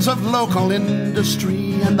captains of local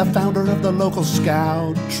industry and the founder of the local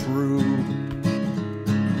scout troop.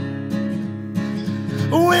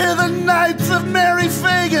 With the Knights of Mary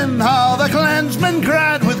Fagan, all the Klansmen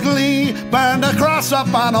cried with glee, burned a cross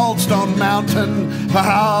up on Old Stone Mountain for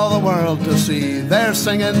all the world to see. They're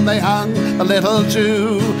singing they hung a little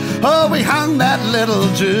Jew, oh, we hung that little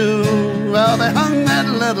Jew, oh, they hung that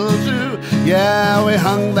little Jew, yeah, we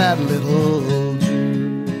hung that little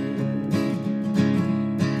Jew.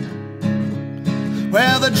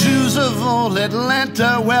 Well, the Jews of old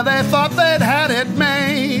Atlanta, where they thought they'd had it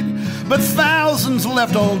made, but thousands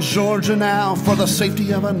left old Georgia now for the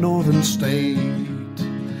safety of a northern state.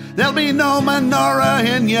 There'll be no menorah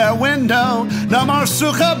in your window, no more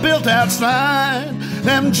sukkah built outside.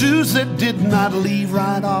 Them Jews that did not leave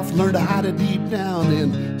right off learned to hide it deep down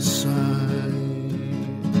inside.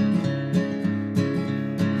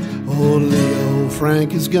 Oh, Leo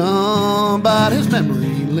Frank is gone, but his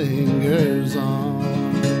memory lingers on.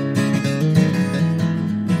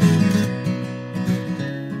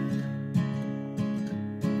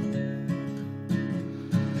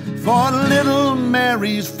 For little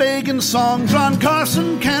Mary's Fagan song, John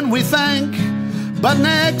Carson can we thank. But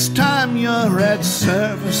next time you're at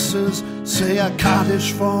services, say a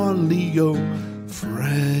Kaddish for Leo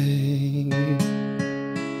Frank.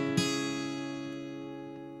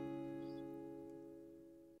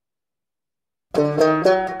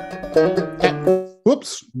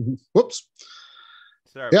 Whoops.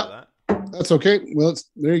 Sorry Yeah. about that. That's okay. Well,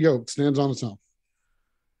 there you go. It stands on its own.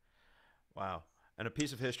 Wow. And a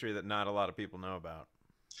piece of history that not a lot of people know about.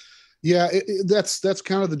 Yeah, that's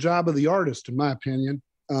kind of the job of the artist, in my opinion.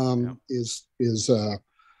 Yeah. is to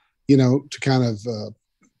kind of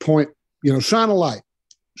point, shine a light.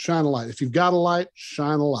 If you've got a light,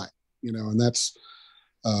 shine a light. And that's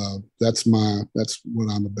what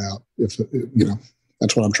I'm about. That's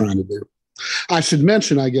what I'm trying to do. I should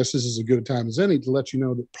mention, I guess this is a good time as any to let you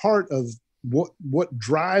know that part of what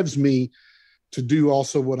drives me to do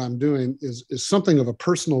also what I'm doing is something of a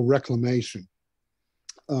personal reclamation.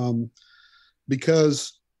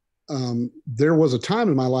 Because there was a time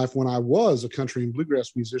in my life when I was a country and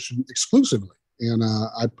bluegrass musician exclusively. And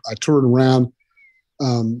I toured around.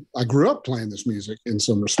 I grew up playing this music in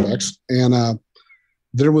some respects. And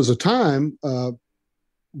there was a time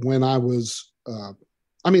when I was,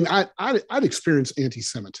 I'd experienced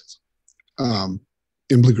anti-Semitism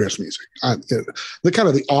in bluegrass music. The kind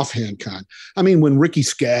of the offhand kind. I mean, when Ricky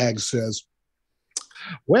Skaggs says,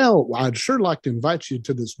 well, I'd sure like to invite you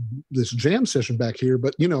to this jam session back here,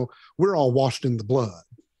 but we're all washed in the blood.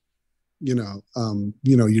 You're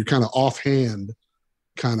kind of offhand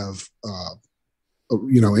kind of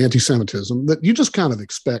anti-Semitism that you just kind of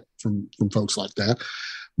expect from folks like that.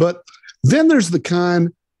 But then there's the kind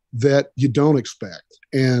that you don't expect.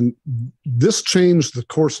 And this changed the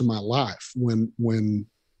course of my life when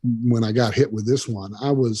I got hit with this one.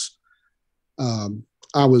 I was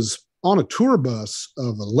on a tour bus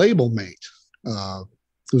of a label mate. It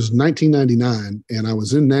was 1999, and I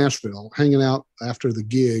was in Nashville hanging out after the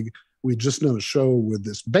gig. We'd just done a show with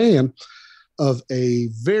this band of a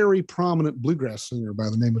very prominent bluegrass singer by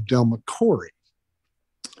the name of Del McCoury,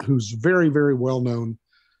 who's very, very well known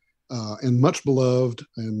and much beloved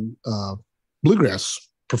and bluegrass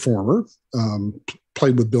performer.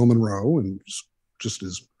 Played with Bill Monroe and just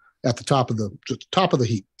is at the top of the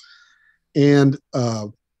heap. And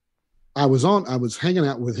I was hanging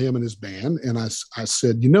out with him and his band, and I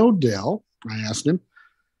said, Del, I asked him,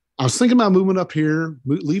 I was thinking about moving up here,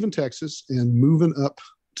 leaving Texas and moving up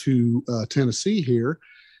to Tennessee here,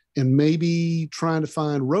 and maybe trying to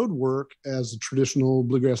find road work as a traditional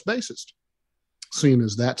bluegrass bassist. Seeing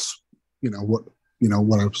as that's, what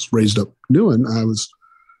I was raised up doing,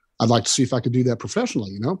 I'd like to see if I could do that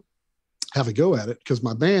professionally, have a go at it, because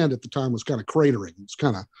my band at the time was kind of cratering. It was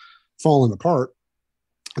kind of falling apart.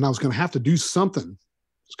 And I was going to have to do something.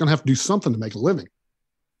 I was going to have to do something to make a living.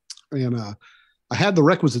 And I had the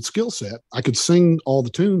requisite skill set. I could sing all the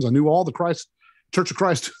tunes. I knew all the Church of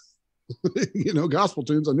Christ, gospel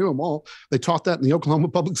tunes. I knew them all. They taught that in the Oklahoma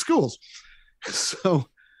public schools. So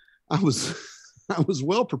I was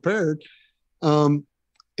well prepared. And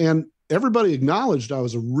everybody acknowledged I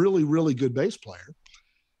was a really, really good bass player.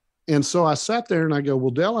 And so I sat there and I go,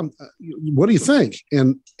 well, Del, what do you think?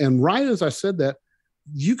 And right as I said that,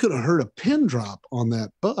 you could have heard a pin drop on that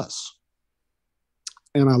bus.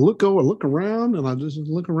 And I look around and I just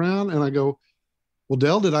look around and I go, well,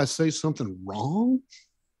 Del, did I say something wrong?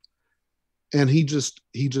 And he just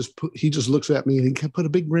looks at me and he put a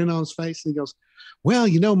big grin on his face and he goes, well,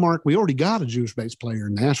 Mark, we already got a Jewish bass player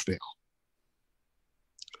in Nashville.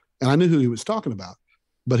 And I knew who he was talking about,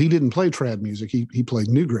 but he didn't play trad music. He played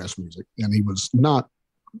newgrass music, and he was not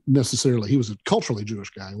necessarily, he was a culturally Jewish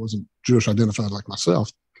guy. He wasn't Jewish identified like myself.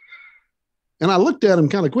 And I looked at him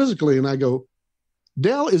kind of quizzically and I go,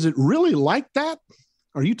 Del, is it really like that?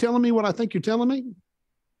 Are you telling me what I think you're telling me?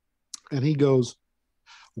 And he goes,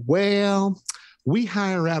 well, we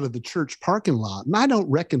hire out of the church parking lot, and I don't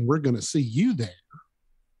reckon we're going to see you there.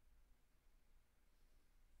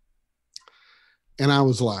 And I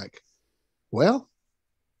was like, well,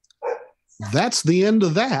 that's the end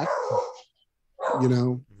of that.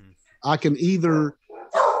 I can either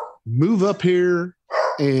move up here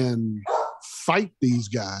and fight these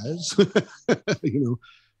guys,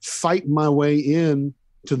 fight my way in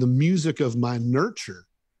to the music of my nurture.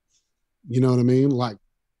 You know what I mean? Like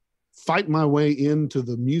fight my way into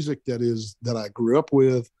the music that I grew up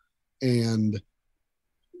with. And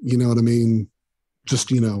you know what I mean? Just,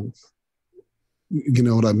 the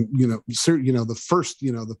first,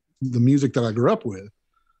 the music that I grew up with.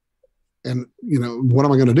 And, what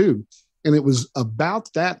am I going to do? And it was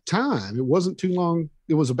about that time. It wasn't too long.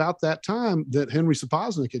 It was about that time that Henry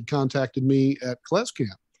Sapoznik had contacted me at Klez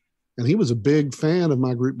Camp. And he was a big fan of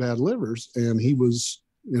my group Bad Livers. And he was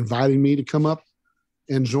inviting me to come up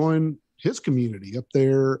and join his community up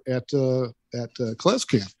there at Klez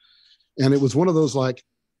Camp. And it was one of those like,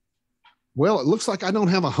 well, it looks like I don't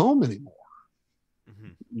have a home anymore,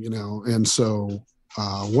 and so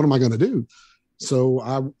what am I going to do? So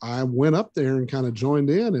I went up there and kind of joined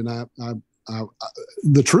in, and I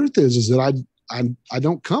the truth is that I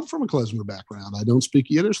don't come from a klezmer background. I don't speak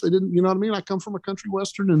Yiddish. They didn't, you know what I mean? I come from a country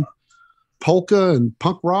western and polka and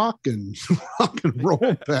punk rock and rock and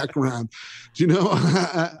roll background, you know.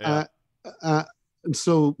 And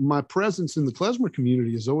so my presence in the klezmer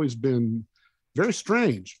community has always been very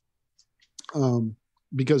strange,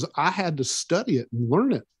 because I had to study it and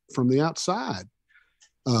learn it from the outside,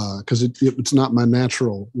 because it's not my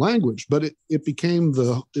natural language. But it became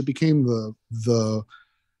the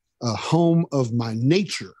home of my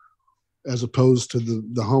nature, as opposed to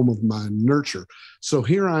the home of my nurture. So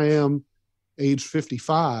here I am, age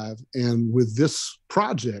 55, and with this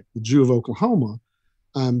project, the Jew of Oklahoma,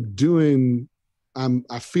 I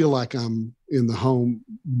feel like I'm in the home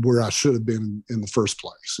where I should have been in the first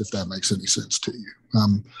place, if that makes any sense to you.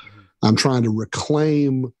 I'm trying to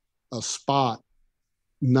reclaim a spot,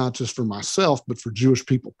 not just for myself, but for Jewish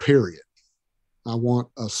people, period. I want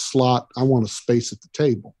a slot. I want a space at the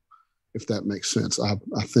table, if that makes sense. I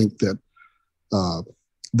think that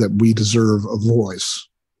we deserve a voice,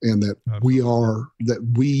 and that we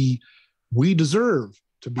deserve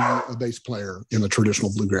to be a bass player in a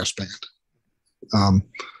traditional bluegrass band.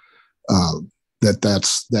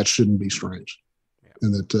 That shouldn't be strange,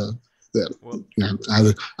 and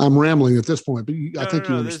I'm rambling at this point, but I think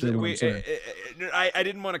you understand what I'm saying. I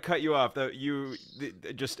didn't want to cut you off, though.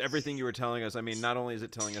 Just everything you were telling us. I mean, not only is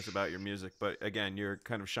it telling us about your music, but again, you're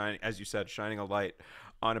kind of shining, as you said, shining a light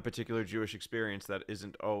on a particular Jewish experience that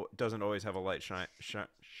doesn't always have a light shown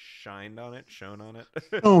on it.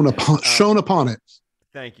 Shown upon it.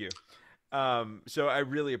 Thank you. So I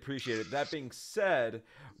really appreciate it. That being said,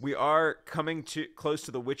 we are coming close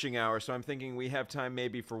to the witching hour, so I'm thinking we have time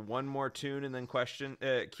maybe for one more tune and then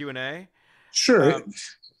Q&A. Sure.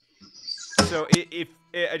 So if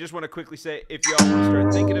I just want to quickly say, if y'all want to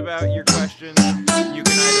start thinking about your questions, you can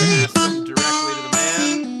either ask them directly to the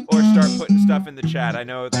man or start putting stuff in the chat. I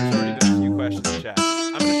know there's already been a few questions in the chat.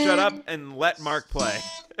 I'm going to shut up and let Mark play.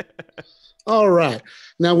 All right.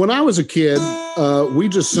 Now, when I was a kid, we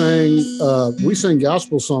sang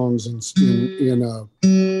gospel songs oh,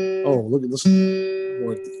 look at this.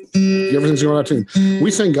 Everything's going out of tune. We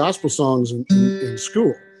sang gospel songs in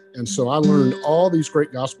school. And so I learned all these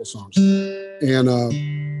great gospel songs. And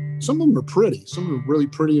some of them are pretty. Some of them are really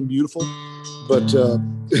pretty and beautiful. But,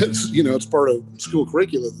 it's part of school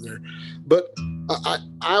curriculum there. But I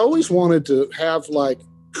always wanted to have like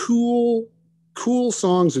cool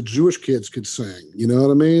songs that Jewish kids could sing. You know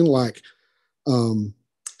what I mean? Like, and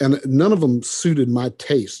none of them suited my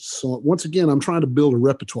tastes. So once again, I'm trying to build a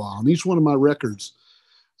repertoire on each one of my records.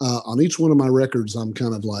 I'm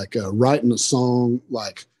kind of like writing a song,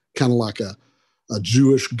 like kind of like a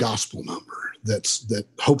Jewish gospel number that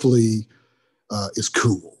hopefully is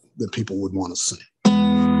cool, that people would want to sing.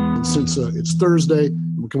 And since it's Thursday,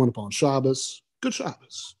 and we're coming up on Shabbos, good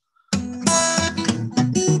Shabbos.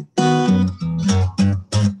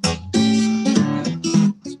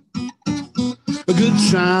 A good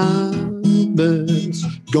Shabbos,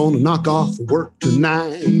 gonna knock off work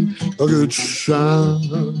tonight. A good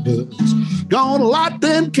Shabbos, gonna light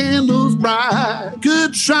them candles bright.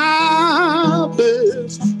 Good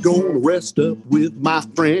Shabbos, gonna rest up with my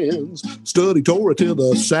friends. Study Torah till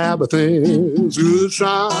the Sabbath ends. Good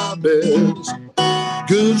Shabbos,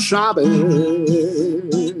 good Shabbos,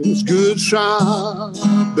 good Shabbos,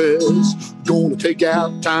 gonna take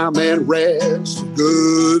out time and rest.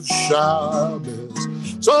 Good Shabbos,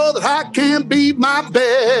 so that I can beat my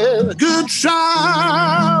bed. Good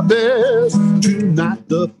Shabbos, tonight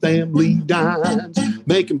the family dines,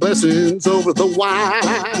 making blessings over the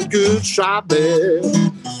wine. Good Shabbos,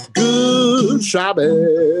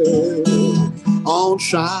 on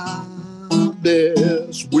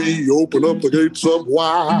Shabbos, we open up the gates up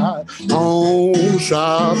wide. On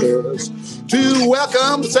Shabbos, to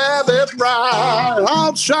welcome the Sabbath bride.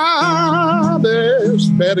 On Shabbos,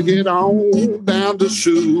 better get on down to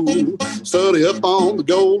shul, study up on the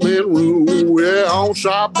golden rule. Yeah, on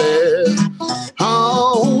Shabbos,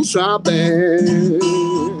 on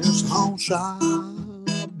Shabbos, on Shabbos,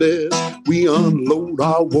 we unload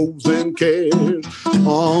our woes and cares.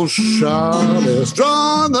 On Shabbos,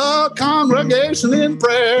 join the congregation in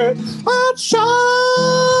prayer. On Shabbos,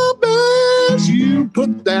 you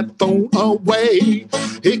put that phone away.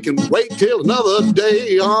 It can wait till another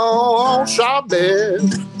day. On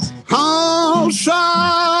Shabbos, on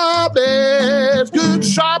Shabbos, good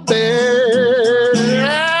Shabbos,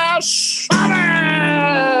 Shabbos.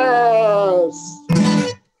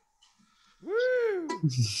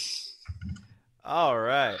 All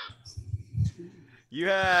right. You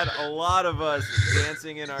had a lot of us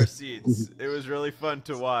dancing in our seats. It was really fun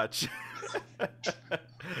to watch.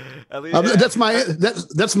 At least that's my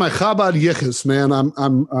Chabad yichus, man. I'm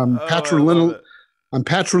patrilineal. I'm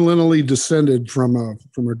patrilineally descended from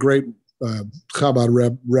a great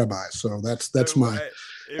Chabad rabbi. So that's my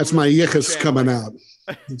yichus coming out.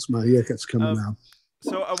 That's my yichus coming out.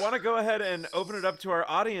 So I want to go ahead and open it up to our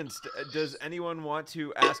audience. Does anyone want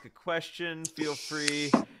to ask a question? Feel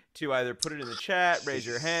free to either put it in the chat, raise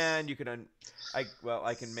your hand. You can I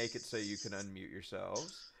can make it so you can unmute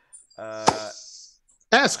yourselves.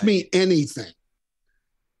 Ask me anything.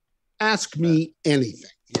 Ask me anything.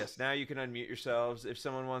 Yes, now you can unmute yourselves if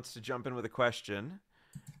someone wants to jump in with a question.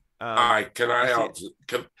 Can I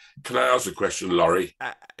ask a question, Laurie?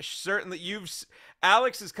 Certainly.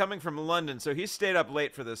 Alex is coming from London, so he stayed up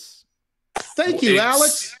late for this. Thank you,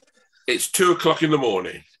 Alex. It's 2:00 in the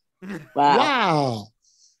morning. Wow.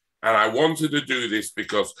 And I wanted to do this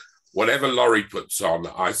because whatever Laurie puts on,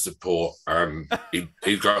 I support. And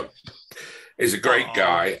he's a great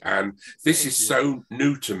guy. And this is so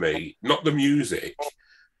new to me, not the music,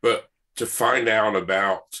 but to find out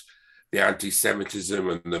about the anti-Semitism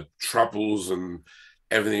and the troubles and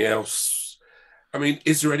everything else. I mean,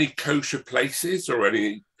 is there any kosher places or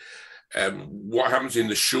any, what happens in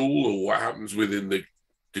the shul or what happens within the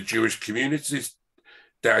Jewish communities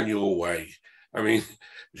down your way? I mean,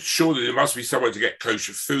 surely there must be somewhere to get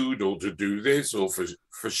kosher food or to do this or for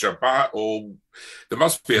Shabbat, or there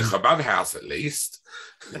must be a Chabad house at least.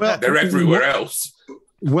 Well, they're everywhere else.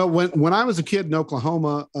 Well, when I was a kid in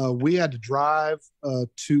Oklahoma, we had to drive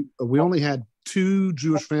we only had 2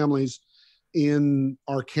 Jewish families in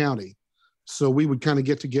our county. So we would kind of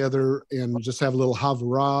get together and just have a little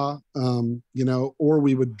havurah, or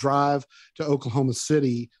we would drive to Oklahoma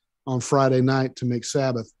City on Friday night to make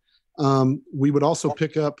Sabbath. We would also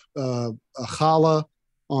pick up a challah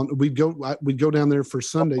we'd go down there for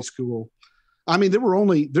Sunday school. I mean,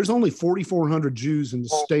 there's only 4,400 Jews in the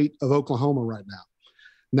state of Oklahoma right now.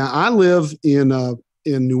 Now, I live in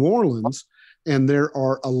New Orleans, and there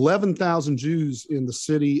are 11,000 Jews in the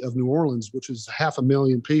city of New Orleans, which is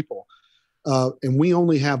 500,000 people. And we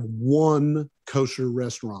only have 1 kosher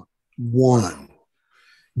restaurant. One.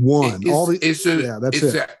 Is that's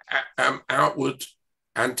it outward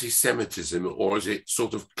anti-Semitism, or is it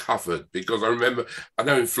sort of covered? Because I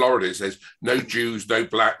know in Florida it says no Jews, no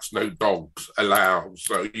blacks, no dogs allowed.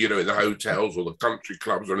 So, in the hotels or the country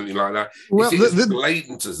clubs or anything like that. Well, is it as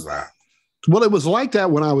blatant as that? Well, it was like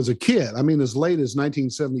that when I was a kid. I mean, as late as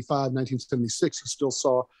 1975, 1976, you still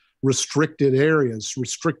saw restricted areas,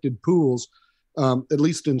 restricted pools, at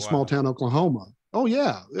least in small town Oklahoma. Oh,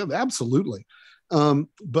 yeah, absolutely.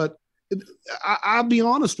 But I'll be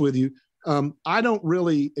honest with you. I don't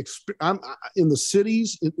really I'm in the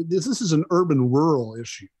cities. This is an urban-rural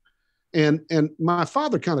issue, and my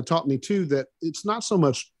father kind of taught me too that it's not so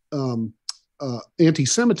much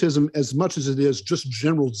anti-Semitism as much as it is just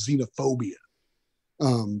general xenophobia,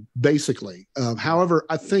 basically. However,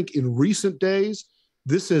 I think in recent days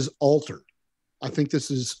this has altered. I think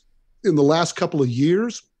this is in the last couple of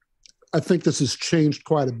years. I think this has changed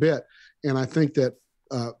quite a bit, and I think that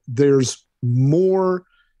there's more.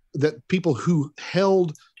 That people who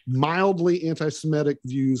held mildly anti-Semitic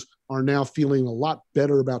views are now feeling a lot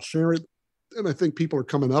better about sharing, and I think people are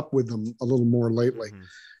coming up with them a little more lately. Mm-hmm.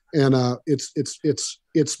 And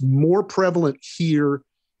it's more prevalent here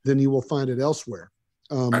than you will find it elsewhere.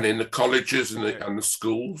 And in the colleges and the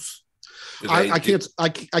schools, I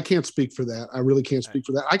can't speak for that. I really can't speak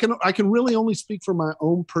for that. I can really only speak for my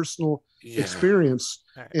own personal experience.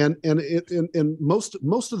 And most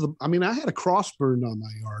of the, I mean, I had a cross burned on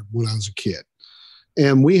my yard when I was a kid,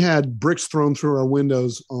 and we had bricks thrown through our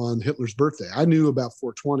windows on Hitler's birthday. I knew about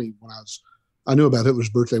 420 I knew about Hitler's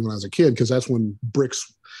birthday when I was a kid, because that's when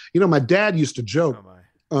bricks. My dad used to joke.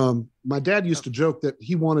 My dad used to joke that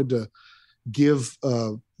he wanted to give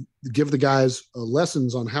the guys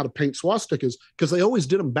lessons on how to paint swastikas, because they always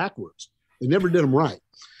did them backwards. They never did them right.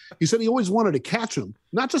 He said he always wanted to catch them,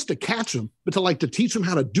 not just to catch them, but to teach them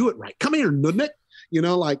how to do it right. Come here, Nudnik.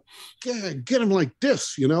 Get them like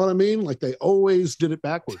this. You know what I mean? Like they always did it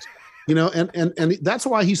backwards. And that's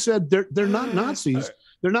why he said they're not Nazis.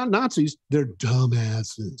 They're not Nazis. They're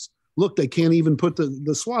dumbasses. Look, they can't even put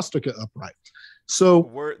the swastika upright.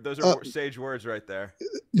 So those are sage words right there.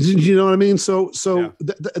 You know what I mean? So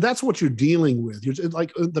that's what you're dealing with. You're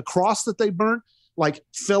like the cross that they burnt,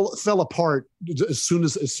 fell apart as soon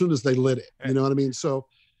as they lit it. You know what I mean? So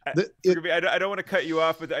I don't want to cut you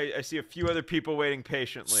off, but I see a few other people waiting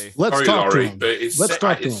patiently. Let's talk to them. Let's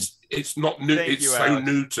talk to them. It's not new. It's so Alex.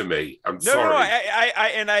 New to me. I'm sorry.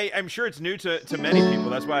 No, I'm sure it's new to many people.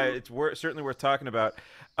 That's why it's certainly worth talking about.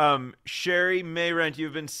 Sherry Mayrent,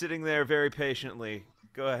 you've been sitting there very patiently.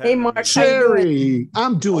 Go ahead. Hey, Mark. Sherry,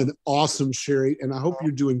 I'm doing awesome, Sherry, and I hope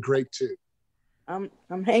you're doing great too.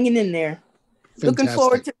 I'm hanging in there. Fantastic. Looking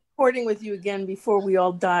forward to recording with you again before we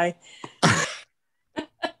all die.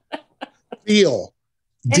 Deal.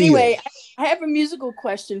 Anyway, I have a musical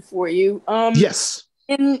question for you. Yes.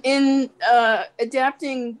 In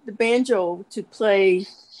adapting the banjo to play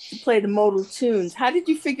the modal tunes, how did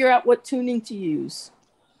you figure out what tuning to use?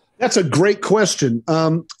 That's a great question.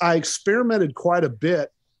 I experimented quite a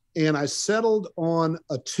bit, and I settled on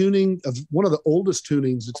a tuning of one of the oldest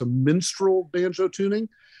tunings. It's a minstrel banjo tuning,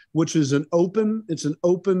 which is an open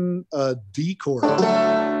D chord.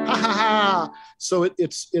 Ha ha ha! So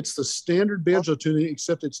it's the standard banjo tuning,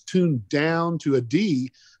 except it's tuned down to a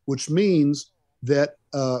D, which means that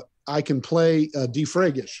I can play D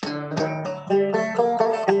Frege.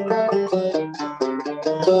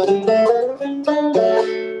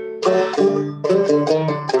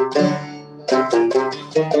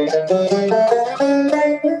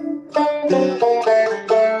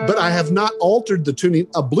 But I have not altered the tuning.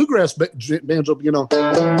 A bluegrass banjo,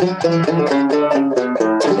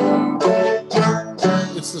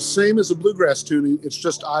 it's the same as a bluegrass tuning. It's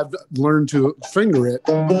just I've learned to finger it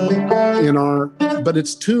but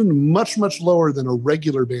it's tuned much, much lower than a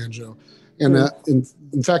regular banjo. And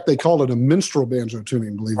in fact, they call it a minstrel banjo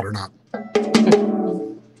tuning, believe it or not.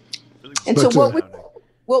 And so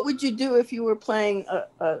what would you do if you were playing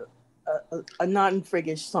a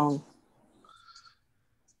non-Friggish song?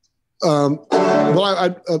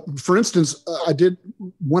 Well, for instance, I did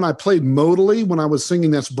when I played modally when I was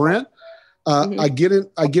singing That's Brent. I get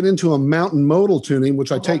into a mountain modal tuning,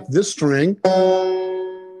 which I take this string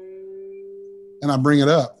and I bring it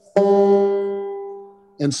up,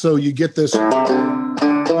 and so you get this. Oh,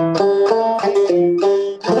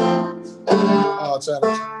 it's out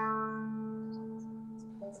of.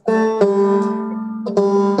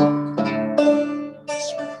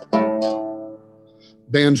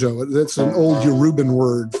 Banjo. That's an old Rubin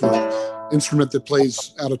word for instrument that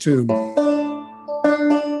plays out of tune.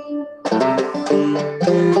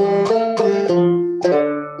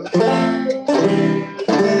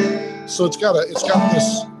 So it's got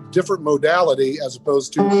this different modality as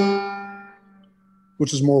opposed to,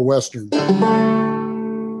 which is more Western.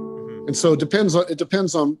 And so it depends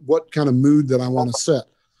on what kind of mood that I want to set.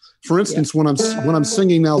 For instance, when I'm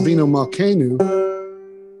singing Alvino Malkenu,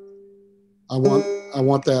 I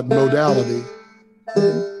want that modality.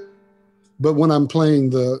 But when I'm playing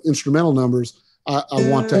the instrumental numbers, I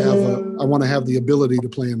want to have the ability to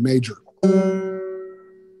play in major. All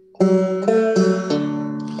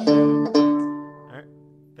right.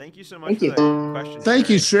 Thank you so much for that question. Thank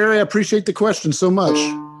you, Sherry. I appreciate the question so much.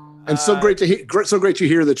 And so great to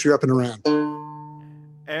hear that you're up and around.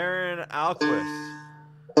 Aaron Alquist.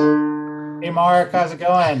 Hey, Mark, how's it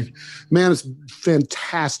going? Man, it's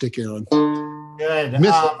fantastic, Aaron. Good.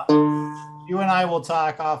 You and I will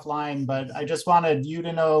talk offline, but I just wanted you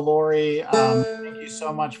to know, Lori, thank you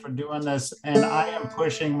so much for doing this. And I am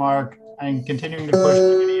pushing, Mark, I'm continuing to push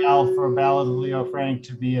Tiffany L for a ballad of Leo Frank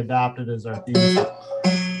to be adopted as our theme song.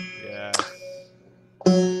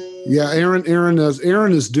 Yeah, Aaron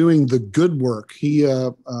is doing the good work. He's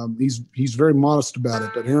very modest about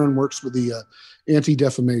it, but Aaron works with the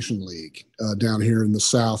Anti-Defamation League down here in the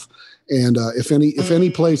South. And if any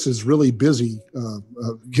place is really busy,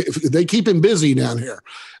 they keep him busy down here.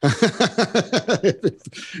 Let's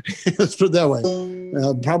put it that way.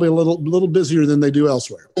 Probably a little busier than they do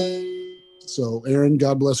elsewhere. So, Aaron,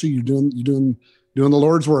 God bless you. You're doing the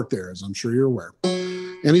Lord's work there, as I'm sure you're aware.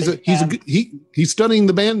 And he's studying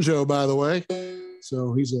the banjo, by the way.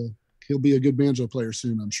 So he'll be a good banjo player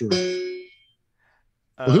soon, I'm sure.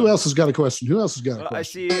 Well, who else has got a question? I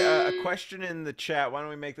see a question in the chat. Why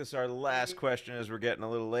don't we make this our last question as we're getting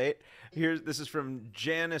a little late? This is from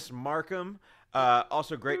Janice Markham,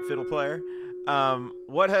 also great fiddle player.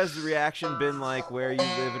 What has the reaction been like where you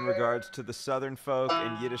live in regards to the Southern folk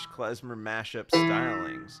and Yiddish klezmer mashup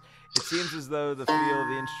stylings? It seems as though the feel of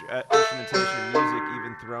the instrumentation and music,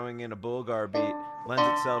 even throwing in a Bulgar beat,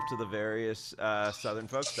 lends itself to the various Southern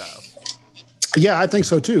folk styles. Yeah, I think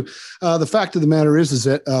so too. The fact of the matter is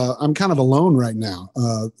that I'm kind of alone right now.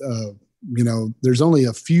 There's only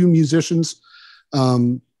a few musicians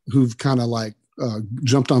who've kind of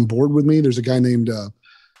jumped on board with me. There's a guy named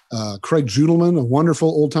Craig Judelman, a wonderful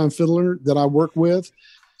old-time fiddler that I work with.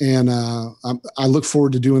 And I look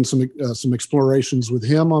forward to doing some explorations with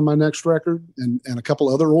him on my next record and a couple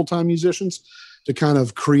other old-time musicians to kind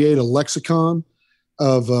of create a lexicon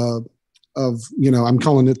of I'm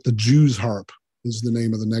calling it the Jew's harp is the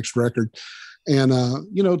name of the next record. And,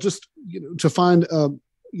 to find, a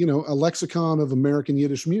lexicon of American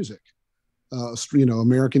Yiddish music.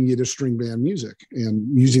 American Yiddish string band music, and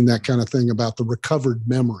using that kind of thing about the recovered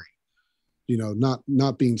memory,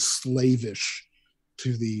 not being slavish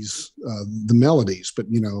to these the melodies, but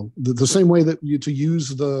the same way that to use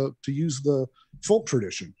the folk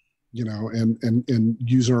tradition, and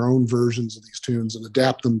use our own versions of these tunes and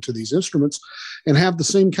adapt them to these instruments, and have the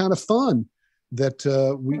same kind of fun that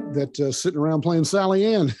sitting around playing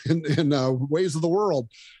Sally Ann and Ways of the World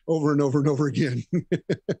over and over and over again.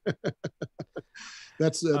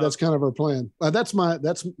 That's kind of our plan.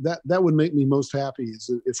 That would make me most happy, is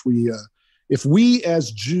if we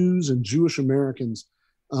as Jews and Jewish Americans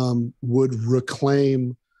would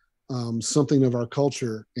reclaim something of our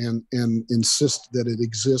culture and insist that it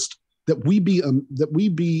exists, that we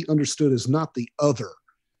be understood as not the other,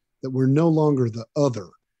 that we're no longer the other,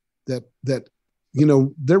 that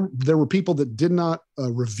there were people that did not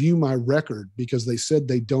review my record because they said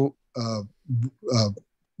it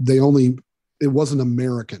wasn't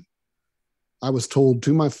American. I was told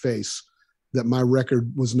to my face that my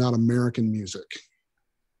record was not American music,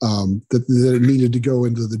 that it needed to go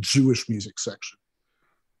into the Jewish music section,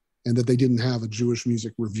 and that they didn't have a Jewish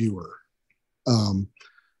music reviewer.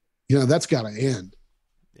 That's got to end.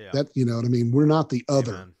 Yeah. That, what I mean? We're not the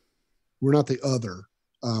other. Amen. We're not the other.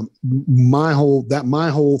 My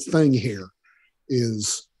whole thing here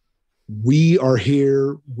is we are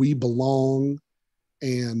here, we belong,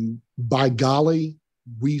 and by golly,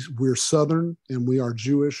 we're Southern and we are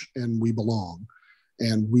Jewish and we belong,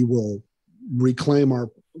 and we will reclaim our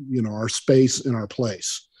space and our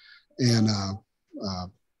place. And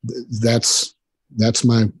that's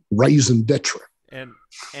my raison d'etre.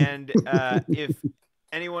 And if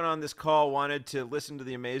anyone on this call wanted to listen to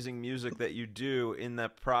the amazing music that you do in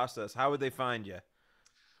that process, how would they find you?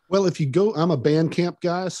 Well, if you go, I'm a Bandcamp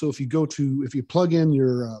guy. So if you plug in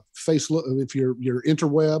your if your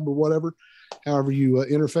interweb or whatever, however you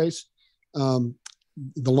interface, the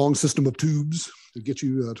long system of tubes to get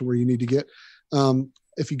you to where you need to get.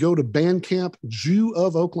 If you go to Bandcamp Jew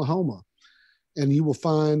of Oklahoma, and you will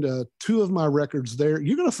find 2 of my records there,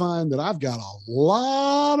 you're going to find that I've got a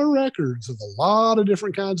lot of records of a lot of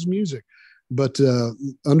different kinds of music. But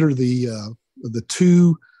under the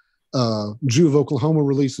 2 Jew of Oklahoma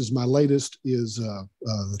releases, my latest is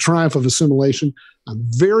The Triumph of Assimilation. I'm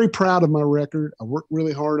very proud of my record. I worked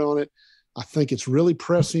really hard on it. I think it's really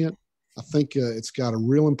prescient. I think it's got a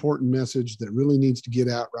real important message that really needs to get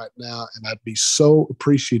out right now. And I'd be so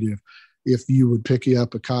appreciative if you would pick you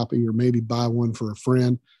up a copy or maybe buy one for a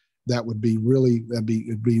friend. It'd be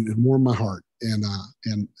warm my heart. And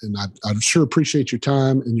I'd sure appreciate your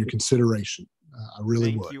time and your consideration. I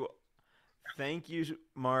really would. Thank you,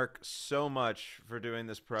 Mark, so much for doing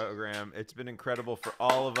this program. It's been incredible for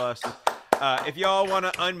all of us. If y'all want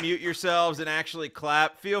to unmute yourselves and actually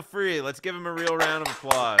clap, feel free. Let's give him a real round of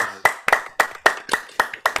applause.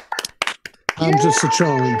 I'm just so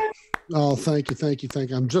charmed. Oh, thank you.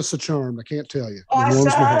 I'm just so charmed. I can't tell you.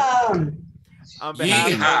 Awesome. On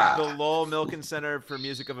behalf of the Lowell Milken Center for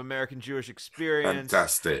Music of American Jewish Experience,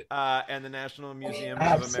 fantastic, and the National Museum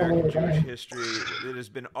of American Jewish History, it has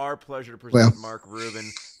been our pleasure to present Mark Rubin.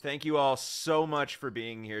 Thank you all so much for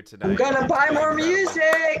being here tonight. I'm gonna buy more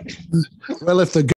music. Well, if the